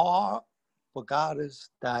there are bogadas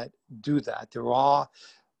that do that. There are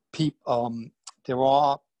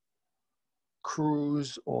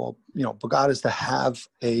crews or bogadas that have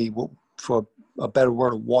for a better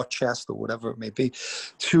word, a war chest or whatever it may be,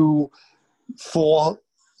 for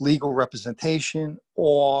legal representation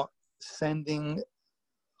or sending,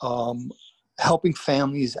 helping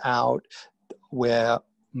families out where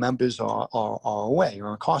members are away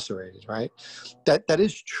or incarcerated, right? That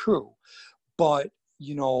is true. But,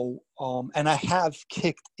 and I have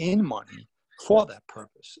kicked in money for that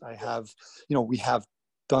purpose. I have, we have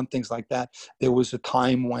done things like that. There was a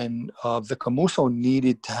time when Vicar Musso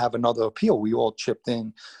needed to have another appeal. We all chipped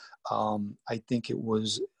in. I think it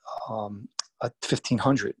was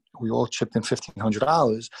 $1,500. We all chipped in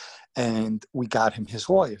 $1,500, and we got him his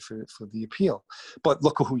lawyer for the appeal. But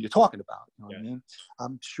look at who you're talking about. You know what I mean?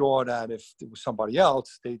 I'm sure that if it was somebody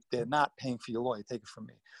else, they're not paying for your lawyer. Take it from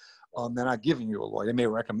me. They're not giving you a lawyer. They may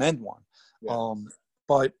recommend one. Yeah.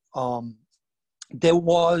 But there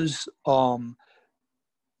was.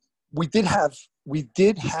 We did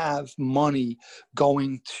have money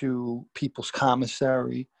going to people's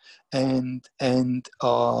commissary, and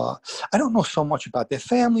I don't know so much about their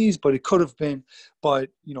families, but it could have been, to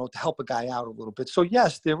help a guy out a little bit. So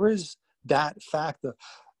yes, there is that factor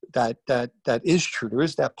that is true. There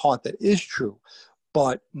is that part that is true,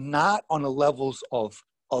 but not on the levels of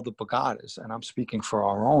other bogadas. And I'm speaking for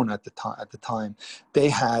our own at the time. They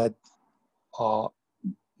had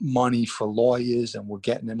money for lawyers, and we're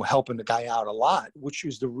helping the guy out a lot, which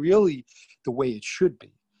is really the way it should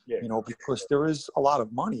be, because there is a lot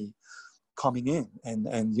of money coming in, and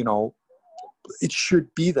it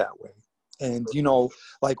should be that way. And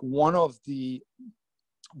like one of the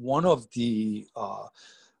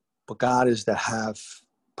bogadas that have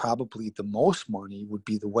probably the most money would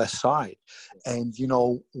be the West Side. And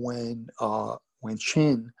when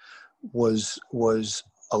Chin was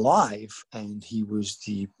alive, and when he was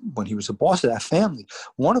the boss of that family,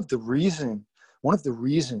 one of the reasons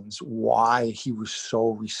why he was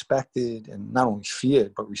so respected, and not only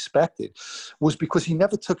feared but respected, was because he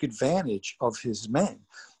never took advantage of his men.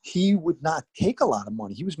 He would not take a lot of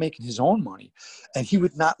money. He was making his own money, and he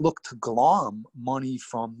would not look to glom money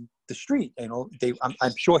from the street.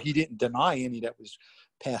 I'm sure he didn't deny any that was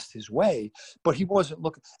passed his way, but he wasn't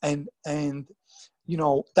looking. And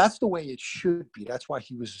that's the way it should be. That's why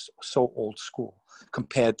he was so old school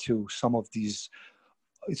compared to some of the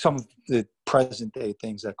present day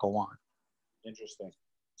things that go on. Interesting.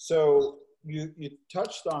 So you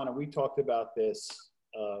touched on, and we talked about this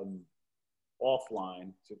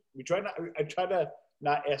offline. So I try to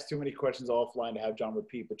not ask too many questions offline to have John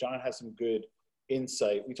repeat, but John has some good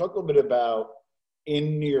insight. We talked a little bit about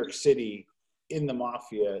in New York City, in the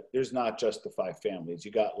mafia, there's not just the five families.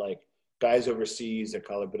 You got like guys overseas at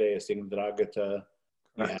Calabria, Sindragata,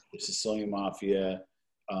 you have the Sicilian Mafia,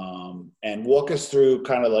 and walk us through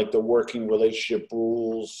kind of like the working relationship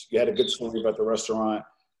rules. You had a good story about the restaurant.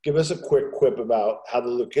 Give us a quick quip about how the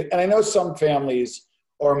Lucchese, and I know some families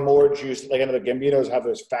are more juicy, like I know the Gambinos have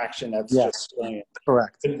this faction that's just brilliant.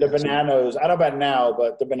 Correct. The Bananos, I don't know about now,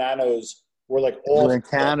 but the Bananos were like all in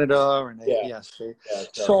Canada, and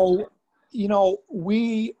so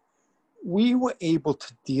we were able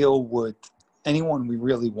to deal with anyone we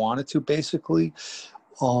really wanted to, basically.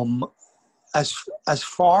 As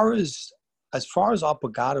far as our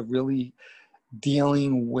Bogota really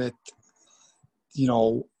dealing with,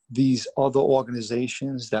 these other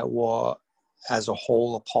organizations that were as a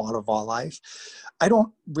whole a part of our life, I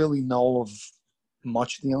don't really know of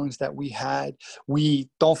much dealings that we had. We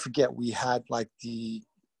don't forget we had like the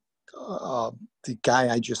guy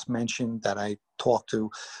I just mentioned that I talked to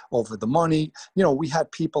over the money. You know, we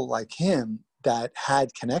had people like him that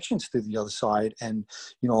had connections to the other side, and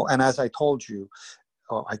you know, and as I told you,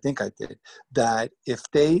 I think I did, that if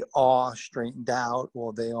they are straightened out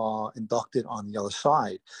or they are inducted on the other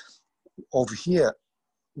side, over here,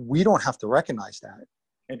 we don't have to recognize that.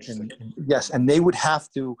 Interesting. And yes, and they would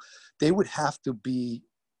have to be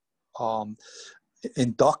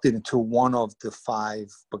inducted into one of the 5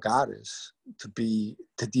 brigadas to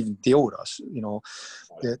even deal with us. You know,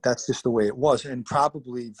 that's just the way it was, and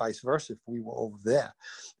probably vice versa if we were over there.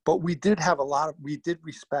 But we did have we did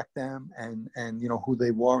respect them, and you know who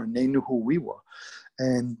they were, and they knew who we were.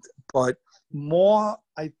 But more,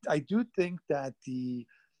 I do think that the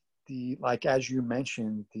like as you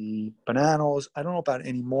mentioned, the Bananas, I don't know about it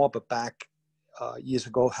anymore, but back years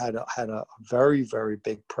ago had a very, very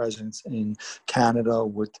big presence in Canada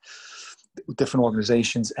with different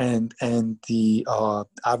organizations, and the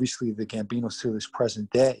obviously the Gambinos to this present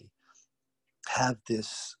day have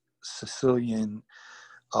this Sicilian,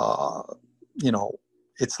 you know,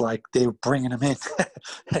 it's like they were bringing them in.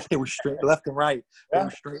 They were straight left and right. They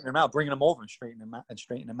were straightening them out, bringing them over and straightening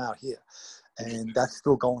them out here, and that's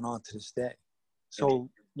still going on to this day. So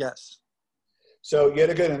yes. So you had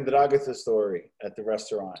a good Andragata story at the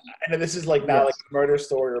restaurant. I know this is like not like a murder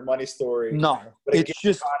story or money story. No, but it's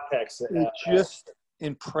just context. It just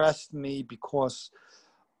impressed me because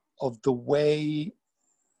of the way,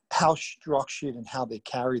 how structured and how they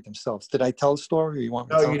carried themselves. Did I tell the story? Or you want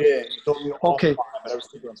me to tell you didn't. You told me okay. But I was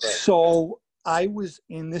super impressed. So I was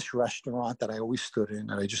in this restaurant that I always stood in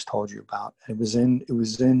that I just told you about. It was in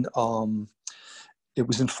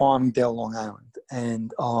Farmingdale, Long Island,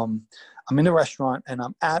 and I'm in the restaurant and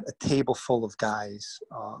I'm at a table full of guys,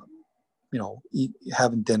 you know,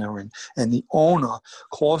 having dinner, and the owner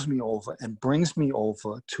calls me over and brings me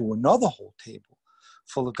over to another whole table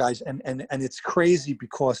full of guys, and it's crazy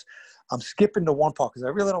because I'm skipping the one part because I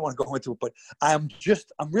really don't want to go into it, but I'm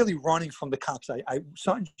really running from the cops.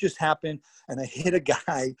 Something just happened and I hit a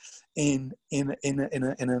guy in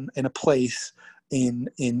a place in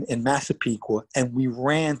Massapequa, and we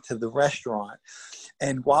ran to the restaurant.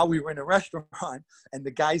 And while we were in the restaurant and the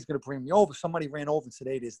guy's going to bring me over, somebody ran over and said,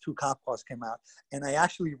 hey, there's 2 cop cars came out. And I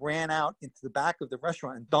actually ran out into the back of the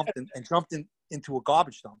restaurant and jumped into a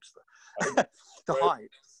garbage dumpster to hide.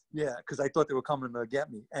 Yeah, because I thought they were coming to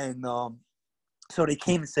get me. And so they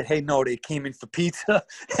came and said, hey, no, they came in for pizza.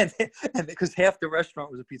 and because half the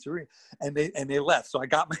restaurant was a pizzeria. And they left. So I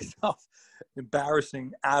got myself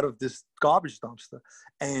embarrassing out of this garbage dumpster,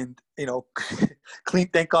 and you know,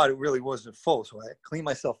 thank God it really wasn't full, so I cleaned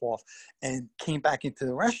myself off and came back into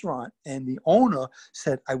the restaurant, and the owner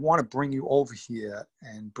said, I want to bring you over here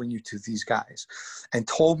and bring you to these guys, and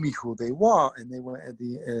told me who they were, and they were at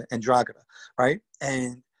the Andragata, right?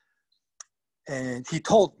 And he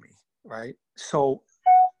told me, right? So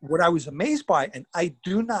what I was amazed by, and I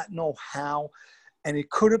do not know how, and it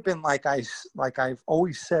could have been like I've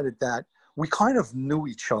always said it, that we kind of knew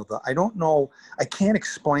each other. I don't know. I can't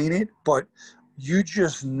explain it, but you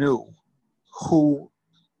just knew who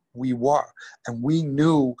we were. And we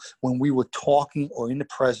knew when we were talking or in the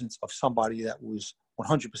presence of somebody that was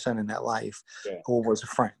 100% in that life, or was a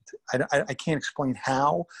friend. I can't explain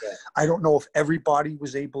how. I don't know if everybody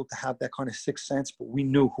was able to have that kind of sixth sense, but we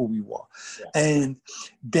knew who we were. And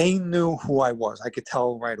they knew who I was. I could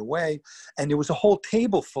tell right away. And there was a whole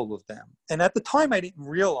table full of them. And at the time, I didn't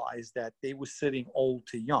realize that they were sitting old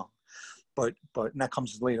to young. But and that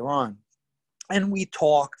comes later on. And we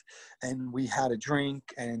talked and we had a drink,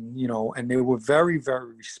 and, you know, and they were very,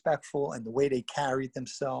 very respectful, and the way they carried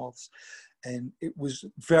themselves. And it was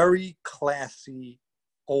very classy,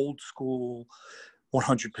 old school,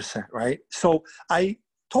 100%, right? So I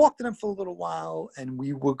talked to them for a little while, and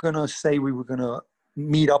we were going to say we were going to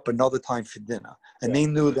meet up another time for dinner. And they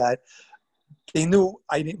knew that, they knew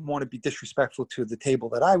I didn't want to be disrespectful to the table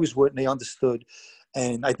that I was with, and they understood.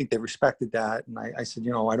 And I think they respected that. And I said,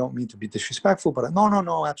 you know, I don't mean to be disrespectful, but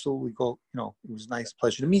no, absolutely. Go, you know, it was a nice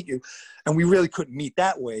pleasure to meet you. And we really couldn't meet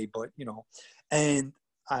that way, but, you know, and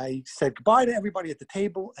I said goodbye to everybody at the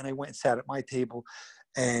table, and I went and sat at my table,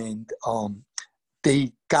 and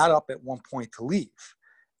they got up at one point to leave,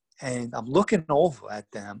 and I'm looking over at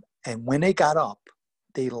them, and when they got up,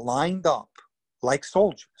 they lined up like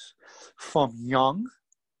soldiers from young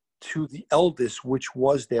to the eldest, which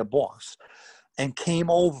was their boss, and came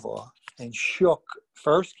over and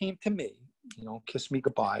first came to me, you know, kissed me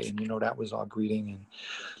goodbye, and, you know, that was our greeting and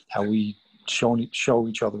how we show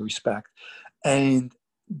each other respect. And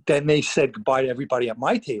then they said goodbye to everybody at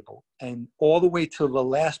my table, and all the way to the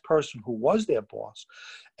last person who was their boss,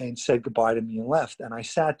 and said goodbye to me and left. And I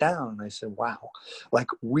sat down and I said, wow, like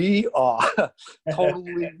we are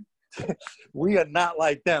totally, we are not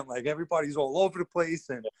like them. Like everybody's all over the place,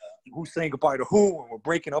 and who's saying goodbye to who, and we're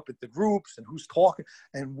breaking up into groups, and who's talking.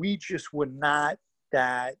 And we just were not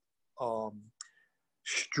that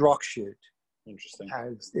structured. Interesting.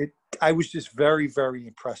 I was just very, very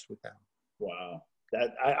impressed with them. Wow.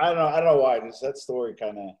 That I don't know why. That story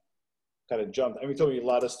kind of jumped. I mean, you told me a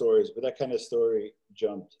lot of stories, but that kind of story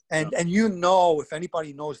jumped. And you know, if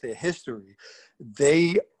anybody knows their history,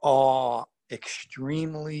 they are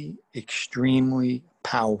extremely, extremely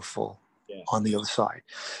powerful on the other side,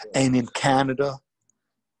 and in Canada,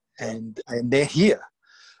 and they're here,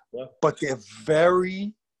 but they're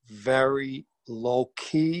very, very low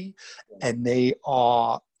key, and they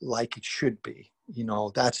are like it should be. You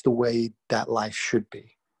know, that's the way that life should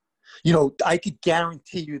be. You know, I could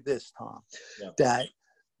guarantee you this, Tom, that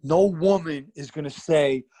no woman is going to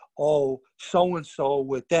say, oh, so-and-so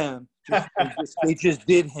with them, they just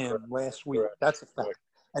did him last week. That's a fact.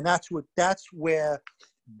 And that's where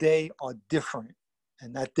they are different.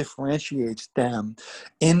 And that differentiates them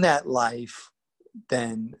in that life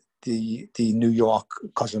than the New York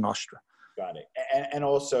Cosa Nostra. Got it. And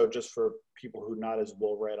also, just for people who are not as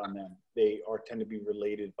well read on them, they tend to be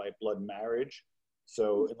related by blood marriage.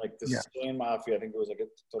 So in like the Sicilian Mafia, I think it was like a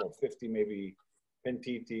total of 50 maybe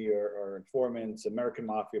pentiti or informants. American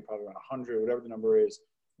Mafia probably around 100, whatever the number is.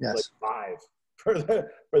 Yes. Like 5 for the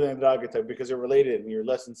 'ndrangheta, because they're related and you're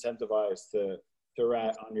less incentivized to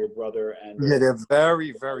rat on your brother and they're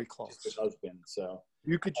very, very close. Husband. So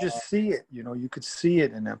you could just see it. You know, you could see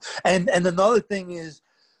it in them. And another thing is,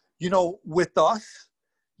 you know, with us,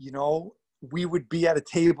 you know, we would be at a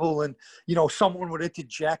table and, you know, someone would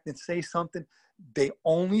interject and say something. They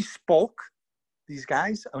only spoke, these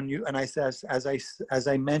guys, on you. And I said, as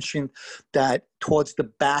I mentioned, that towards the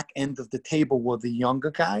back end of the table were the younger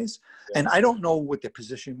guys. Yeah. And I don't know what their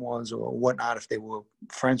position was or whatnot, if they were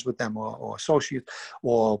friends with them or associates,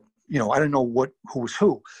 or, you know, I don't know who was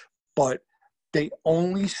who. But they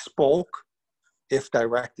only spoke if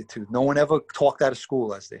directed to. No one ever talked out of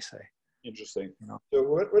school, as they say. Interesting. You know? So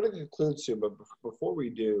we're going to conclude soon, but before we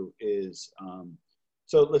do is,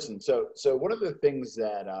 so listen, so one of the things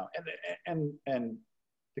that, and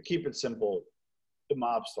to keep it simple, the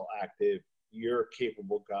mob's still active. You're a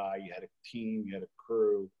capable guy. You had a team. You had a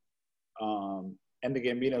crew. And the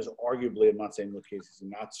Gambinos, arguably, I'm not saying Lucchese is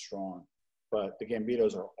not strong, but the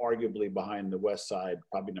Gambinos are arguably behind the West Side,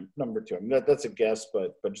 probably number 2. I mean, that's a guess,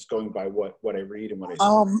 but just going by what I read and what I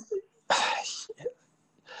see.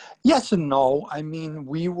 Yes and no. I mean,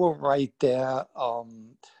 we were right there. I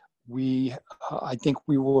think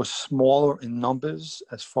we were smaller in numbers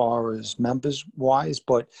as far as members wise,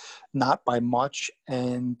 but not by much.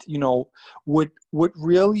 And, you know, what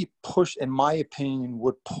really pushed, in my opinion,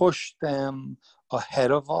 would push them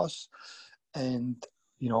ahead of us. And,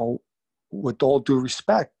 you know, with all due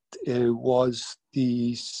respect, it was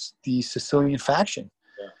the Sicilian faction.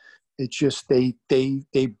 Yeah. It just, they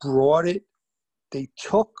brought it, they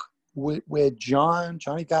took where Johnny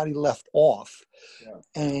Gotti left off,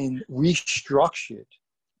 and restructured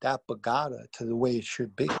that Bagada to the way it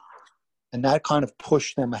should be. And that kind of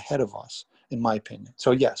pushed them ahead of us, in my opinion.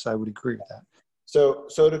 So yes, I would agree with that. So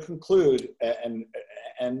to conclude, and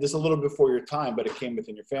this is a little before your time, but it came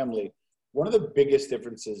within your family, one of the biggest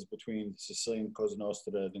differences between Sicilian Cosa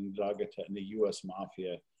Nostra, the 'ndrangheta, and the U.S.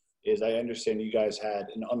 Mafia is, I understand you guys had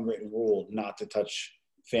an unwritten rule not to touch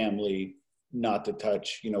family, not to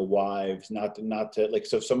touch, you know, wives, not to like,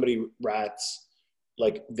 so if somebody rats,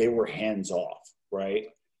 like, they were hands off, right?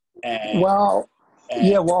 And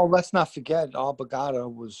let's not forget, Al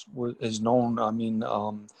Bagada is known. I mean,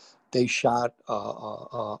 they shot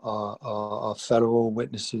a federal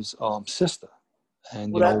witness's sister,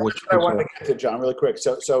 and I wanted to get to, John, really quick.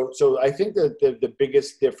 So I think that the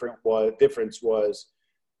biggest difference was,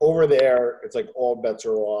 over there, it's like all bets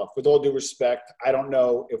are off. With all due respect, I don't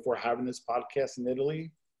know if we're having this podcast in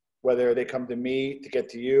Italy, whether they come to me to get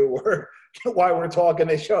to you, or why we're talking.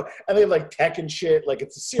 They show, and they have like tech and shit. Like,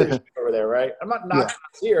 it's a serious over there, right? I'm not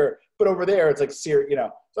here, but over there it's like serious, you know.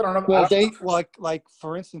 So I don't know. Well, they like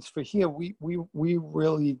for instance, for here, we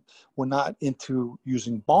really were not into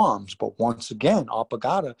using bombs, but once again,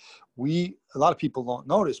 Alpagata, a lot of people don't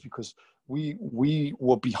notice because we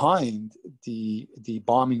were behind the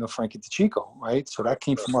bombing of Frankie DeCicco, right? So that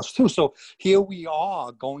came from us too. So here we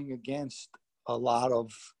are going against a lot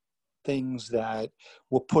of things that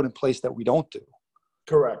were put in place that we don't do.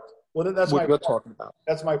 Correct. Well, that's what you're talking about.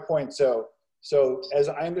 That's my point. So So as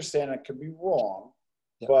I understand, I could be wrong,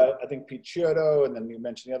 Yeah. but I think Pete Chiodo, and then you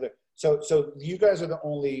mentioned the other. So you guys are the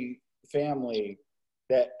only family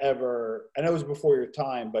that ever, I know it was before your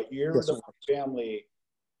time, but you're Yes, the family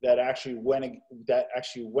that actually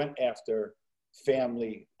went after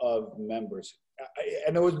family of members.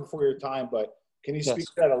 I know it was before your time, but can you speak yes.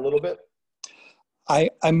 to that a little bit?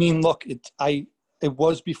 I mean, look, it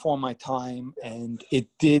was before my time, and it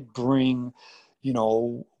did bring, you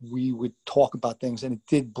know, we would talk about things, and it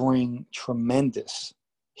did bring tremendous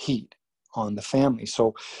heat on the family.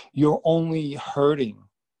 So you're only hurting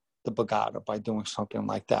the Bagata by doing something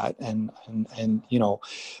like that, and you know,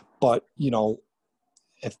 but you know,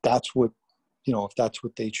 if that's what if that's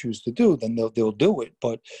what they choose to do, then they'll do it.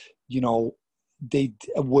 But you know, they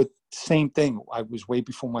would same thing. I was way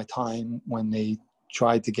before my time when they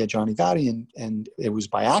tried to get Johnny Gotti, and it was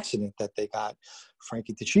by accident that they got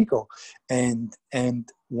Frankie DeChico. And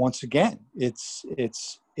once again, it's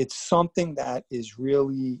something that is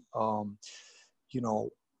really you know,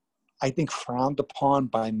 I think frowned upon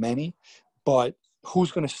by many, but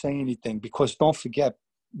who's going to say anything? Because don't forget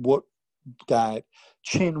that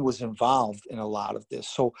Chin was involved in a lot of this.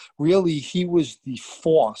 So really, he was the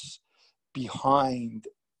force behind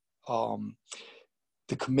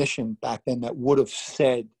the commission back then that would have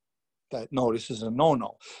said that no, this is a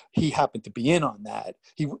no-no. He happened to be in on that.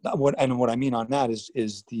 What I mean on that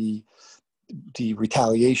is the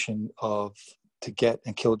retaliation to get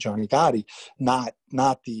and kill Johnny Gotti, not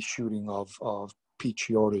the shooting of Pete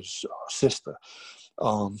Chioda's sister.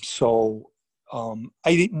 I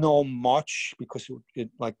didn't know much because it,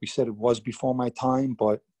 like we said, it was before my time.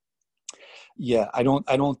 But yeah, I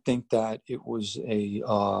don't think that it was a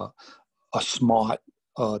smart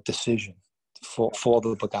decision for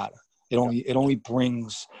the Bagata. It only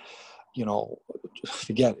brings, you know,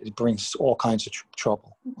 forget it. It brings all kinds of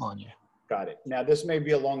trouble on you. Got it. Now, this may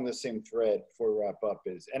be along the same thread before we wrap up.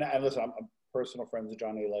 And listen, I'm personal friends with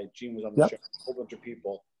Johnny. Like, Gene was on the show, a whole bunch of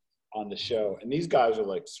people on the show. And these guys are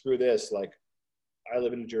like, screw this. Like, I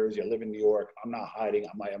live in New Jersey. I live in New York. I'm not hiding.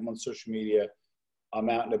 I'm on social media. I'm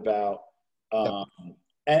out and about.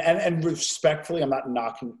 And respectfully, I'm not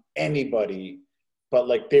knocking anybody. But,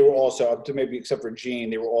 like, they were also, up to maybe except for Gene,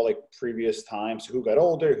 they were all, like, previous times. Who got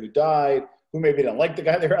older, who died, who maybe didn't like the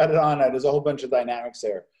guy they were at it on. There's a whole bunch of dynamics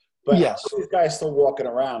there. But yes, how are these guys still walking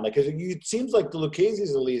around? Like, because it seems like the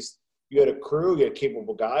Lucchese's, at least, you had a crew, you had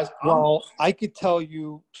capable guys. Well, I could tell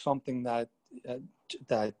you something that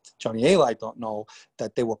Johnny Alite don't know,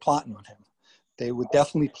 that they were plotting on him. They were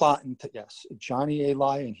definitely plotting to, yes, Johnny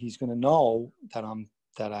Alite, and he's going to know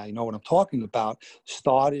that I know what I'm talking about,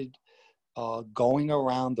 started going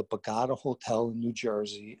around the Borgata Hotel in New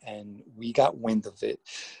Jersey, and we got wind of it.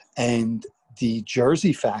 And the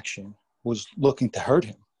Jersey faction was looking to hurt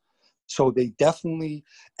him. So they definitely,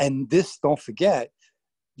 and this, don't forget,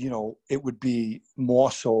 you know, it would be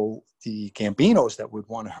more so the Gambinos that would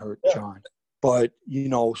want to hurt John. But, you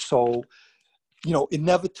know, so, you know, it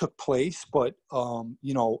never took place, but,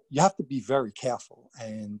 you know, you have to be very careful,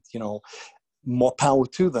 and, you know, more power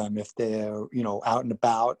to them if they're, you know, out and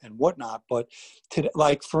about and whatnot. But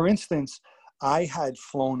like, for instance, I had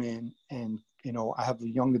flown in, and, you know, I have a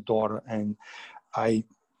younger daughter, and I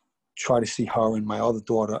try to see her and my other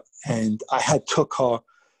daughter, and I had took her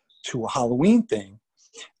to a Halloween thing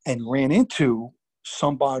and ran into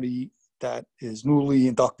somebody that is newly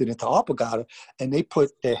inducted into our Borgata, and they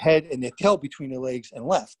put their head and their tail between their legs and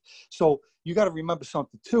left. So you got to remember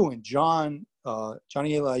something too, and Johnny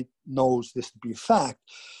Alite knows this to be a fact.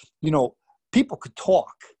 You know, people could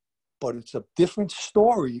talk, but it's a different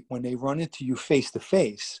story when they run into you face to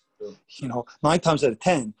face. You know, 9 times out of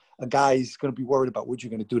 10, a guy's going to be worried about what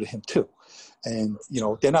you're going to do to him too. And, you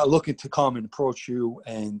know, they're not looking to come and approach you,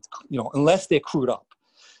 and, you know, unless they're crewed up.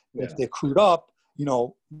 Yeah. If they're crewed up, you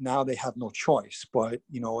know, now they have no choice. But,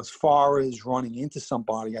 you know, as far as running into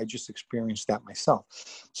somebody, I just experienced that myself.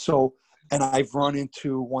 So, and I've run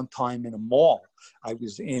into one time in a mall. I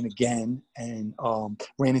was in again and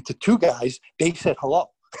ran into 2 guys. They said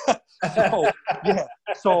hello. So, yeah.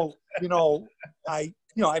 So, you know, I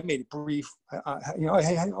made it brief. You know,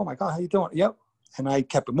 hey, oh my God, how you doing? Yep. And I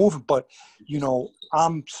kept it moving. But, you know,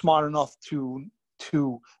 I'm smart enough to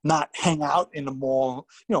not hang out in the mall.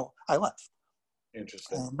 You know, I left.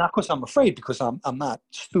 Interesting. Not because I'm afraid, because I'm not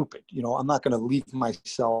stupid. You know, I'm not going to leave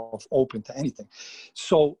myself open to anything.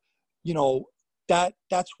 So, you know,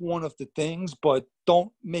 that's one of the things. But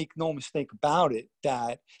don't make no mistake about it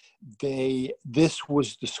that this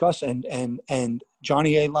was discussed, and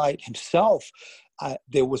Johnny Alite himself.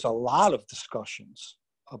 There was a lot of discussions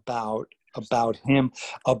about him,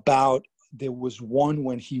 about There was one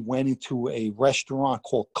when he went into a restaurant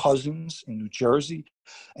called Cousins in New Jersey,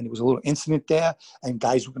 and there was a little incident there, and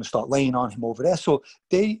guys were going to start laying on him over there. So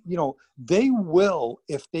they, you know, they will,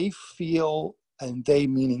 if they feel, and they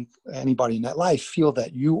meaning anybody in that life, feel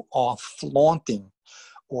that you are flaunting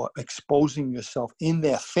or exposing yourself in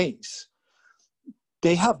their face,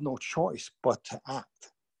 they have no choice but to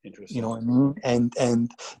act. Interesting. You know what I mean? And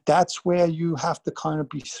that's where you have to kind of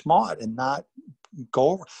be smart and not go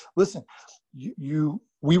over. Listen,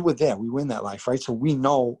 we were there, we were in that life, right? So we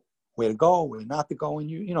know where to go, where not to go. And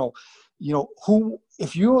you know who,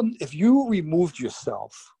 if you removed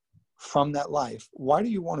yourself from that life, why do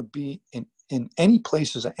you want to be in any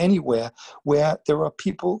places or anywhere where there are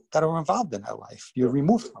people that are involved in that life? You're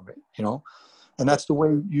removed from it, you know, and that's the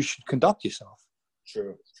way you should conduct yourself.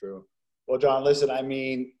 True. Well, John, listen, I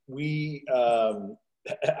mean,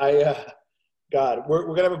 God, we're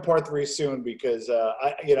going to have a part 3 soon because,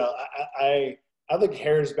 I think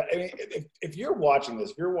hair's back. I mean, if you're watching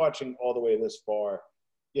this, if you're watching all the way this far,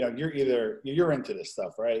 you know, you're into this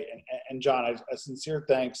stuff, right? And John, a sincere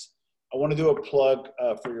thanks. I want to do a plug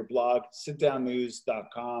for your blog,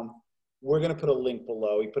 sitdownnews.com. We're going to put a link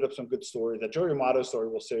below. You put up some good stories. That Joey Amato story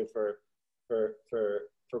we'll save for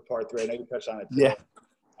part 3. I know you touched on it today. Yeah.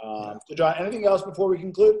 So John, anything else before we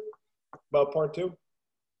conclude about part 2?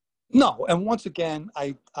 No. And once again,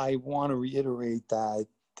 I want to reiterate that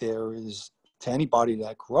there is, to anybody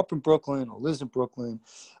that grew up in Brooklyn or lives in Brooklyn,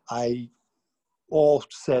 I all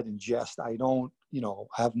said in jest, I don't, you know,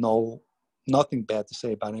 have nothing bad to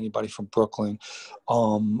say about anybody from Brooklyn.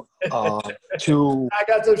 I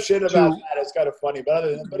got some shit about that. It's kind of funny, but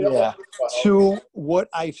other than to what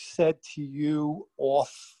I've said to you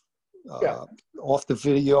off the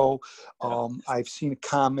video, I've seen a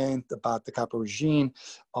comment about the Capo regime.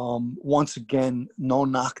 Once again, no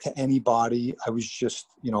knock to anybody. I was just,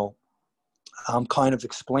 you know, I'm kind of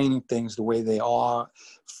explaining things the way they are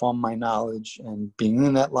from my knowledge and being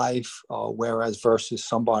in that life, whereas versus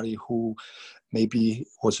somebody who maybe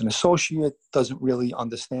was an associate, doesn't really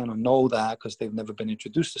understand or know that because they've never been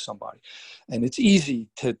introduced to somebody. And it's easy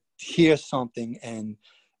to hear something and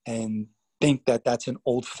think that that's an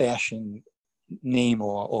old-fashioned name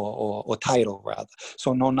or title, rather.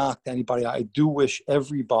 So no knock to anybody. I do wish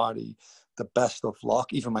everybody the best of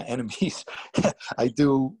luck, even my enemies. I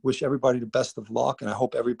do wish everybody the best of luck, and I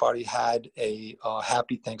hope everybody had a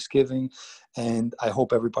happy Thanksgiving, and I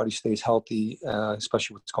hope everybody stays healthy,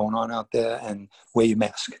 especially what's going on out there, and wear your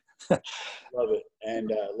mask. Love it,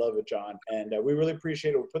 and love it, John. And we really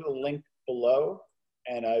appreciate it. We'll put a link below.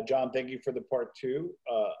 And John, thank you for the part 2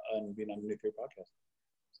 on being on the Nuclear Podcast.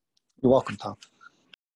 You're welcome, Tom.